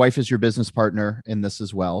 Your wife is your business partner in this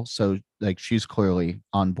as well, so like she's clearly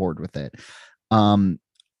on board with it. I'm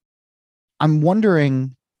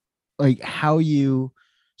wondering like how you,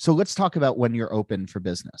 so let's talk about when you're open for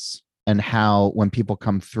business and how when people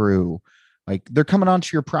come through, like they're coming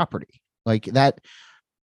onto your property like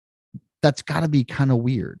that's got to be kind of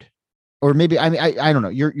weird. Or maybe I mean I don't know,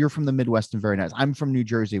 you're from the Midwest and very nice. I'm from New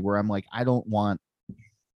Jersey where I'm like I don't want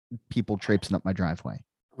people traipsing up my driveway.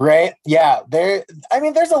 Right. Yeah. There's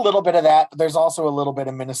a little bit of that, but there's also a little bit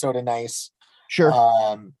of Minnesota nice. Sure.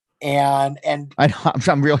 And I know,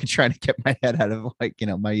 I'm really trying to get my head out of like,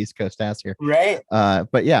 my East Coast ass here. right.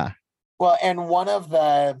 But yeah. Well, and one of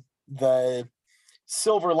the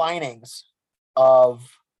silver linings of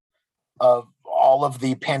all of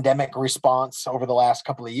the pandemic response over the last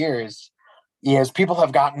couple of years is people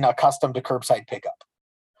have gotten accustomed to curbside pickup.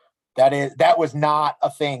 That was not a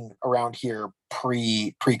thing around here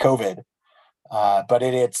pre-COVID, but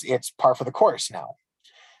it's par for the course now.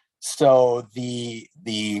 So the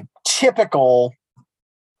typical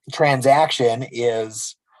transaction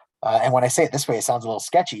is, and when I say it this way, it sounds a little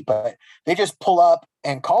sketchy, but they just pull up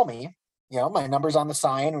and call me. My number's on the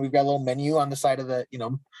sign, and we've got a little menu on the side of the,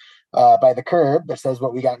 by the curb that says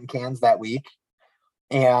what we got in cans that week.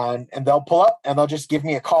 And they'll pull up and they'll just give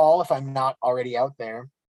me a call if I'm not already out there,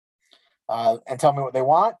 and tell me what they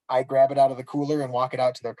want. I grab it out of the cooler and walk it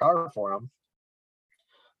out to their car for them.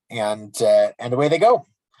 And away they go.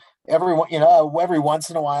 Every once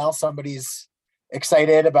in a while, somebody's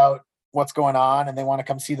excited about what's going on and they want to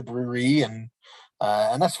come see the brewery, and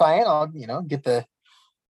that's fine. I'll, get the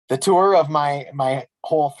tour of my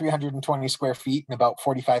whole 320 square feet in about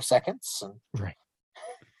 45 seconds. And, right.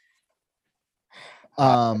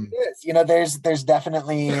 There's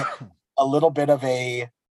definitely a little bit of a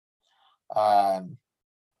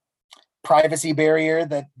privacy barrier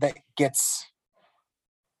that gets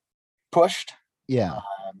pushed. Yeah.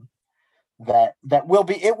 That will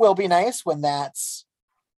be nice when that's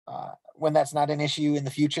not an issue in the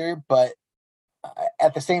future, but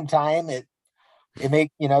at the same time, it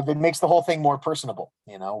makes the whole thing more personable.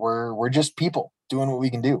 We're just people doing what we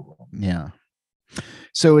can do. Yeah.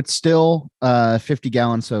 So it's still 50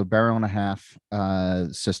 gallons, so barrel and a half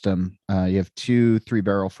system. You have 2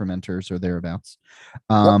 3-barrel fermenters or thereabouts.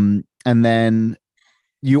 And then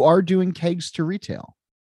you are doing kegs to retail.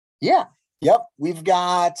 Yeah. Yep. We've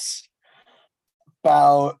got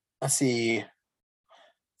about,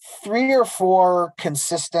 3 or 4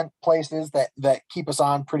 consistent places that keep us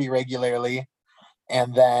on pretty regularly.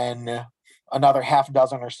 And then another half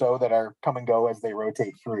dozen or so that are come and go as they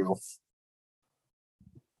rotate through.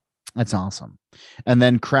 That's awesome. And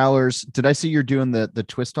then Crowlers, did I see you're doing the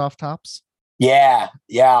twist off tops? Yeah.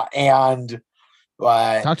 And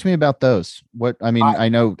talk to me about those. I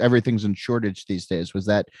know everything's in shortage these days. Was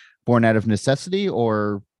that born out of necessity,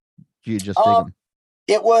 or do you just dig them?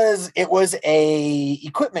 It was a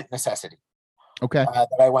equipment necessity. Okay. That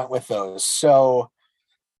I went with those. So,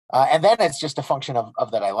 and then it's just a function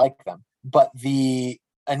of that I like them. But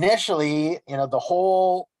initially, the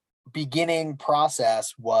whole beginning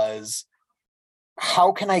process was,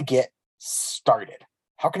 how can I get started?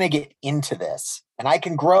 How can I get into this? And I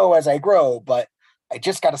can grow as I grow, but I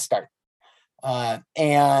just got to start.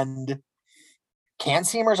 And can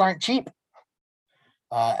seamers aren't cheap.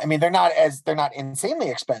 They're not insanely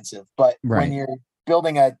expensive, but right. When you're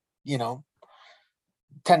building a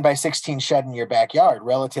 10 by 16 shed in your backyard,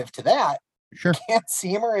 relative to that, sure, can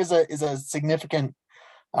seamer is a significant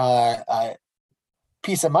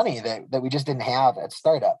piece of money that we just didn't have at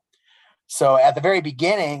startup. So at the very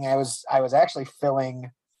beginning, I was actually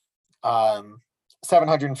filling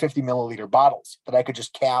 750 milliliter bottles that I could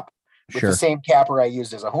just cap with the same capper I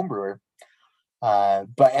used as a home brewer.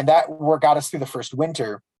 And that work got us through the first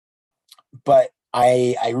winter. But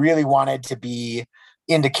I really wanted to be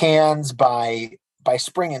into cans by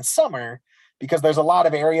spring and summer, because there's a lot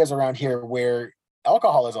of areas around here where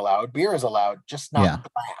alcohol is allowed, beer is allowed, just not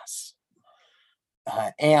glass.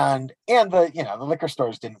 And the liquor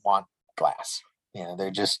stores didn't want glass.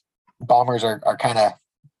 They're just, bombers are kind of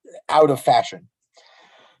out of fashion.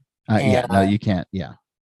 You can't. Yeah.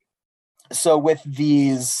 So with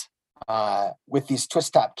these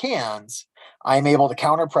twist top cans, I'm able to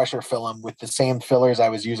counter pressure fill them with the same fillers I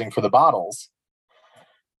was using for the bottles.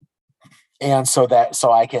 And so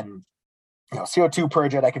I can, CO2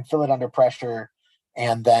 purge it, I can fill it under pressure,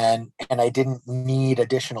 and I didn't need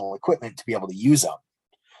additional equipment to be able to use them.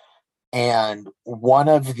 And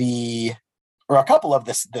a couple of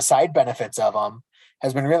the side benefits of them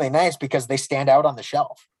has been really nice, because they stand out on the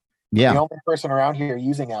shelf. Yeah. I'm the only person around here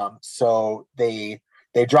using them, so they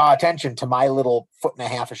they draw attention to my little 1.5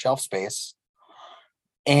 foot of shelf space.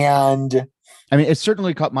 And I mean, it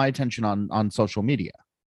certainly caught my attention on social media.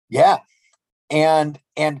 yeah. And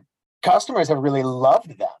customers have really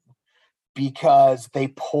loved them because they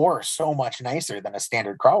pour so much nicer than a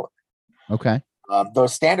standard crawler. Okay.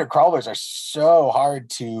 Those standard crawlers are so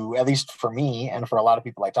hard to, at least for me and for a lot of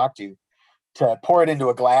people I talk to pour it into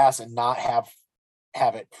a glass and not have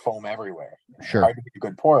it foam everywhere. Sure. Hard to get a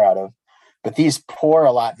good pour out of. But these pour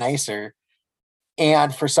a lot nicer.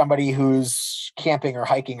 And for somebody who's camping or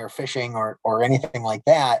hiking or fishing or anything like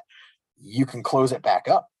that, you can close it back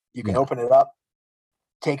up. You can open it up,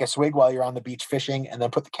 take a swig while you're on the beach fishing, and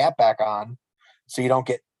then put the cap back on so you don't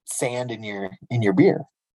get sand in your beer.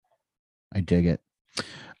 I dig it.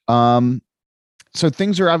 So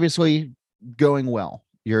things are obviously going well.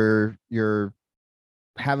 You're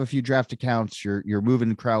have a few draft accounts. You're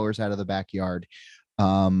moving crawlers out of the backyard.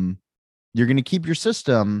 You're going to keep your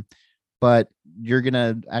system, but you're going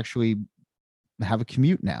to actually have a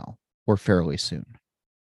commute now or fairly soon.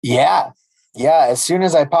 Yeah. As soon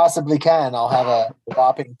as I possibly can, I'll have a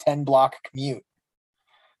whopping 10-block commute.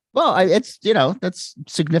 Well, it's, that's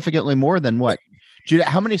significantly more than what?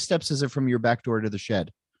 How many steps is it from your back door to the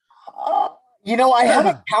shed? I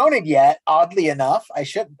haven't counted yet. Oddly enough, I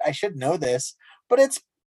should know this, but it's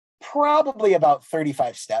probably about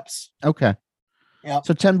 35 steps. Okay. Yeah.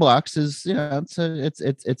 So 10 blocks is,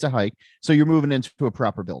 it's a hike. So you're moving into a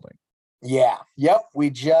proper building. Yeah. Yep. We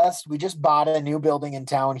just bought a new building in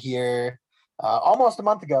town here almost a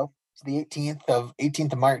month ago. It's the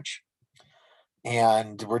 18th of March.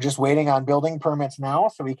 And we're just waiting on building permits now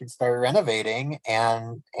so we can start renovating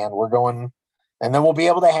and we're going, and then we'll be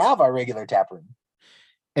able to have our regular tap room.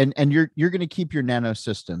 And you're going to keep your nano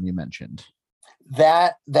system you mentioned.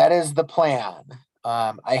 That is the plan.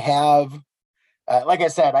 I have, like I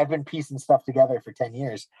said, I've been piecing stuff together for 10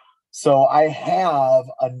 years. So I have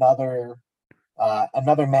another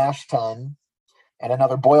mash tun and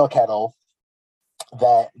another boil kettle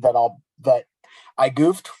that I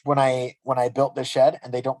goofed when I built the shed,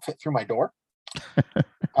 and they don't fit through my door.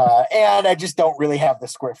 And I just don't really have the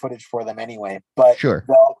square footage for them anyway. But sure,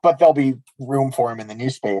 there'll be room for them in the new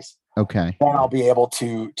space. Okay. Then I'll be able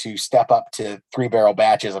to step up to 3-barrel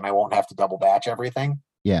batches, and I won't have to double batch everything.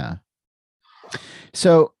 Yeah.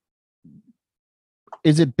 So,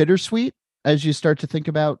 is it bittersweet as you start to think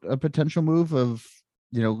about a potential move of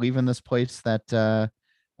leaving this place that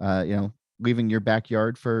leaving your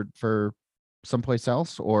backyard for someplace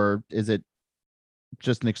else, or is it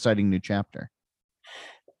just an exciting new chapter?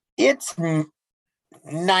 It's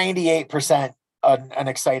 98% an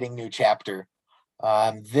exciting new chapter.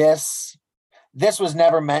 This was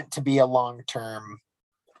never meant to be a long-term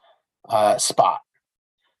spot.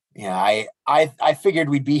 I figured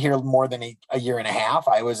we'd be here more than a year and a half.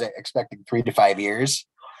 I was expecting 3 to 5 years.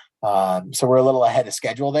 So we're a little ahead of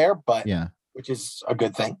schedule there, but yeah, which is a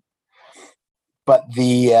good thing. But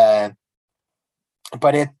it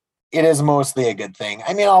is mostly a good thing.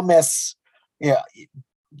 I mean, I'll miss, there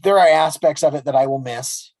are aspects of it that I will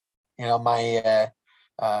miss. My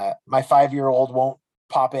 5-year-old won't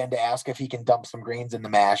pop in to ask if he can dump some grains in the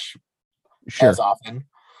mash as often.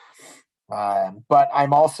 But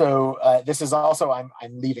I'm also, I'm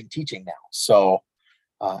leaving teaching now. So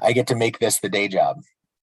I get to make this the day job.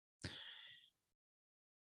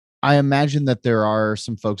 I imagine that there are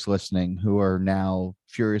some folks listening who are now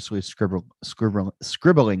furiously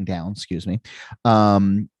scribbling down,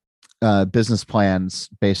 business plans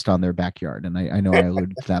based on their backyard. And I know I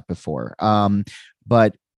alluded to that before.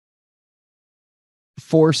 But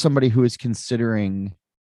for somebody who is considering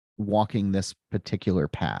walking this particular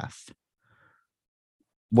path,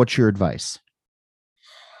 what's your advice?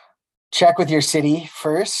 Check with your city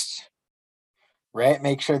first, right?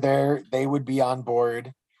 Make sure they would be on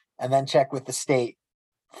board. And then check with the state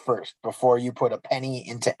first before you put a penny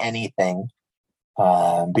into anything,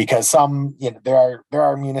 because there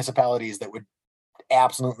are municipalities that would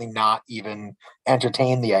absolutely not even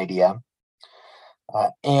entertain the idea,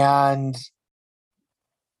 and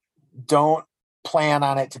don't plan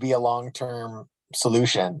on it to be a long-term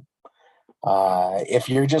solution. If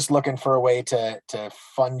you're just looking for a way to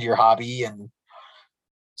fund your hobby and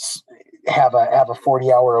have a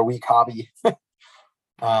 40-hour-a-week hobby.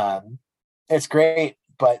 It's great,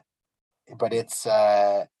 but it's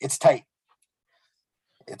tight.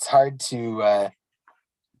 It's hard to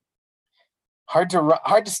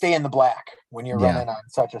stay in the black when you're running on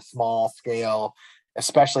such a small scale,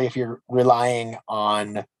 especially if you're relying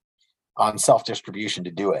on self-distribution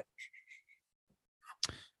to do it.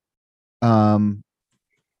 I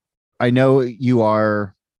know you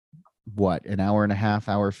are what, an hour and a half,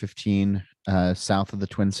 hour 15 south of the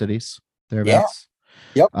Twin Cities, Yeah. thereabouts.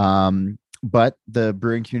 Yep. But the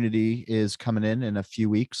brewing community is coming in a few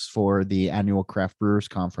weeks for the annual Craft Brewers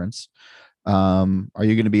Conference. Are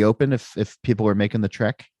you going to be open if people are making the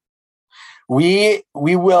trek? We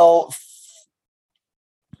will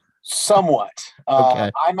somewhat. Okay.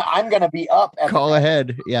 I'm going to be up at Call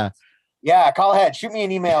ahead. Yeah. Yeah, call ahead. Shoot me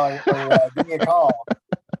an email or give me a call.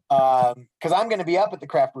 Because I'm going to be up at the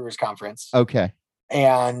Craft Brewers Conference. Okay.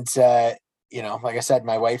 And like I said,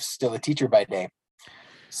 my wife's still a teacher by day.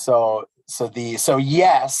 So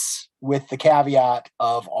yes, with the caveat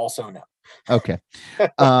of also no. Okay.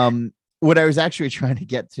 What I was actually trying to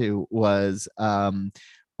get to was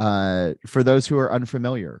for those who are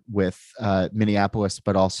unfamiliar with Minneapolis,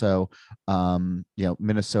 but also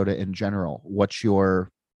Minnesota in general, what's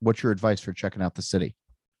your advice for checking out the city?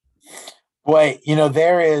 Boy,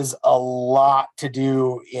 there is a lot to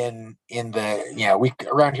do in the we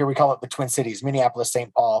around here we call it the Twin Cities, Minneapolis,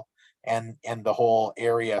 St. Paul, and the whole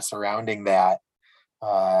area surrounding that.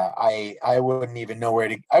 I wouldn't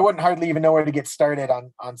hardly even know where to get started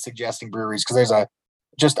on suggesting breweries, because there's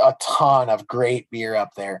just a ton of great beer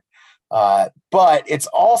up there. But it's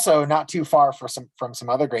also not too far from some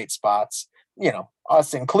other great spots,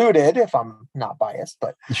 us included, if I'm not biased,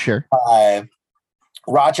 but sure.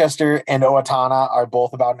 Rochester and Owatonna are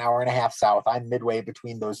both about an hour and a half south. I'm midway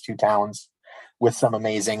between those two towns, with some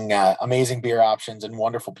amazing beer options and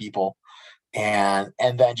wonderful people. And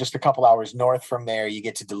then just a couple hours north from there, you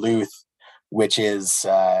get to Duluth, which is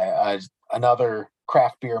another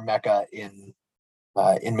craft beer mecca in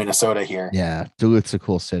Minnesota here. Yeah, Duluth's a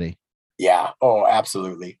cool city. Yeah. Oh,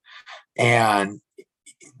 absolutely. And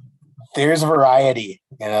there's variety.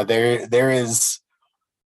 There is.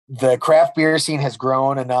 The craft beer scene has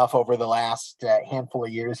grown enough over the last handful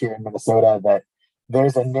of years here in Minnesota that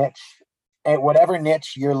there's a niche. And whatever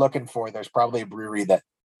niche you're looking for, there's probably a brewery that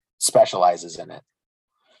specializes in it.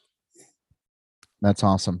 That's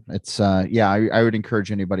awesome. It's I would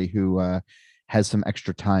encourage anybody who has some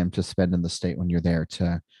extra time to spend in the state when you're there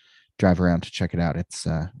to drive around to check it out. It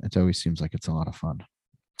always seems like it's a lot of fun.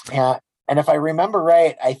 Yeah. And if I remember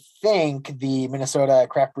right, I think the Minnesota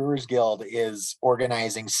Craft Brewers Guild is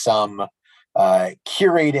organizing some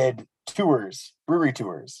curated brewery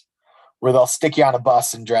tours, where they'll stick you on a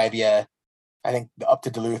bus and drive you, I think, up to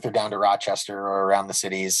Duluth or down to Rochester or around the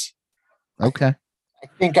cities. Okay. I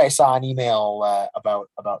think I saw an email about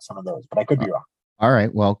some of those, but I could be wrong. All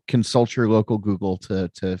right. Well, consult your local Google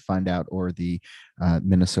to find out, or the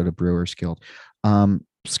Minnesota Brewers Guild.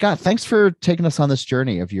 Scott, thanks for taking us on this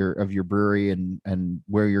journey of your brewery and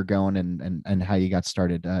where you're going and how you got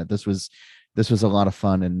started. This was a lot of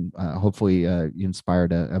fun, and hopefully you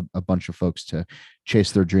inspired a bunch of folks to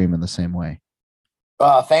chase their dream in the same way.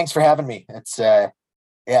 Thanks for having me. It's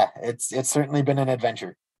certainly been an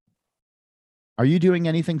adventure. Are you doing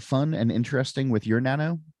anything fun and interesting with your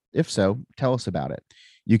nano? If so, tell us about it.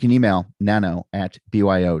 You can email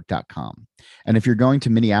nano@byo.com. And if you're going to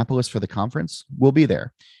Minneapolis for the conference, we'll be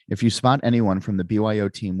there. If you spot anyone from the BYO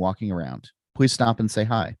team walking around, please stop and say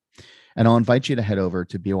hi. And I'll invite you to head over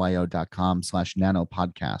to byo.com/nano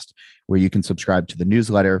podcast, where you can subscribe to the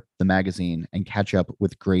newsletter, the magazine, and catch up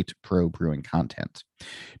with great pro brewing content.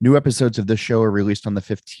 New episodes of this show are released on the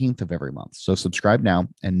 15th of every month, so subscribe now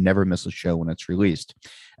and never miss a show when it's released.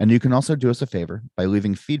 And you can also do us a favor by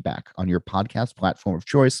leaving feedback on your podcast platform of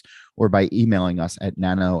choice, or by emailing us at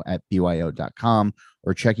nano@byo.com,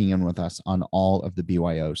 or checking in with us on all of the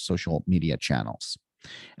BYO social media channels.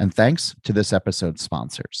 And thanks to this episode's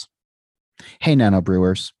sponsors. Hey, Nano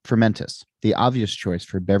Brewers, Fermentis, the obvious choice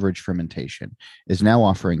for beverage fermentation, is now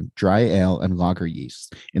offering dry ale and lager yeasts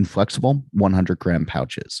in flexible 100-gram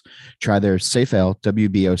pouches. Try their Safe Ale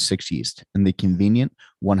WBO6 yeast in the convenient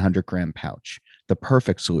 100-gram pouch, the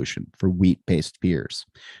perfect solution for wheat-based beers.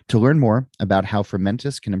 To learn more about how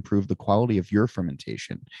Fermentis can improve the quality of your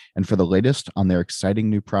fermentation, and for the latest on their exciting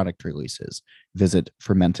new product releases, visit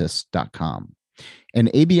fermentis.com. And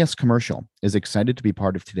ABS Commercial is excited to be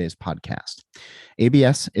part of today's podcast.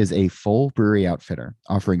 ABS is a full brewery outfitter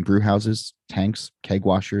offering brew houses, tanks, keg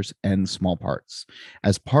washers, and small parts.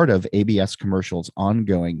 As part of ABS Commercial's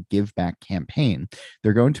ongoing Give Back campaign,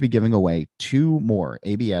 they're going to be giving away 2 more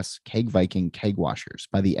ABS Keg Viking keg washers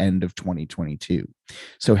by the end of 2022.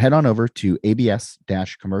 So head on over to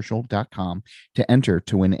abs-commercial.com to enter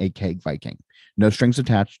to win a Keg Viking. No strings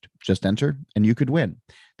attached, just enter and you could win.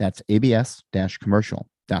 That's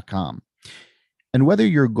abs-commercial.com. And whether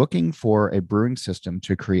you're looking for a brewing system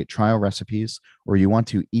to create trial recipes or you want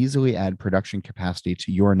to easily add production capacity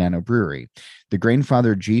to your nano brewery, the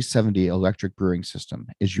Grainfather G70 electric brewing system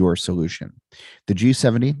is your solution. The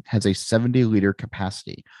G70 has a 70-liter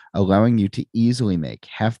capacity, allowing you to easily make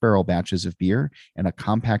half-barrel batches of beer in a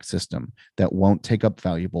compact system that won't take up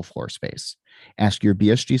valuable floor space. Ask your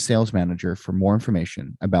BSG sales manager for more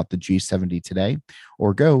information about the G70 today,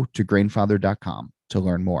 or go to grainfather.com to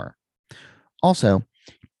learn more. Also,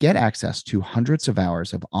 get access to hundreds of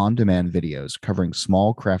hours of on-demand videos covering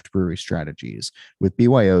small craft brewery strategies with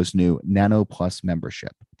BYO's new Nano Plus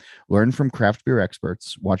membership. Learn from craft beer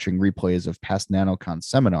experts, watching replays of past NanoCon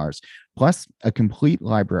seminars, plus a complete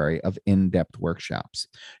library of in-depth workshops.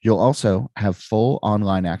 You'll also have full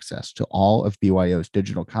online access to all of BYO's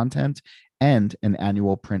digital content and an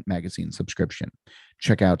annual print magazine subscription.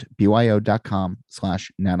 Check out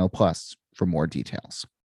byo.com/nanoplus for more details.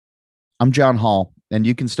 I'm John Hall, and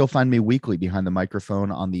you can still find me weekly behind the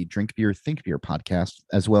microphone on the Drink Beer, Think Beer podcast,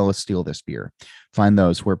 as well as Steal This Beer. Find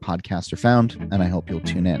those where podcasts are found, and I hope you'll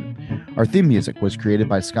tune in. Our theme music was created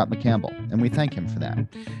by Scott McCampbell, and we thank him for that.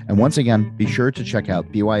 And once again, be sure to check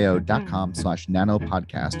out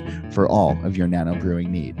byo.com/nanopodcast for all of your nano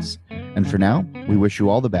brewing needs. And for now, we wish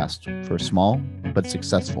you all the best for a small but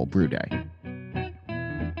successful brew day.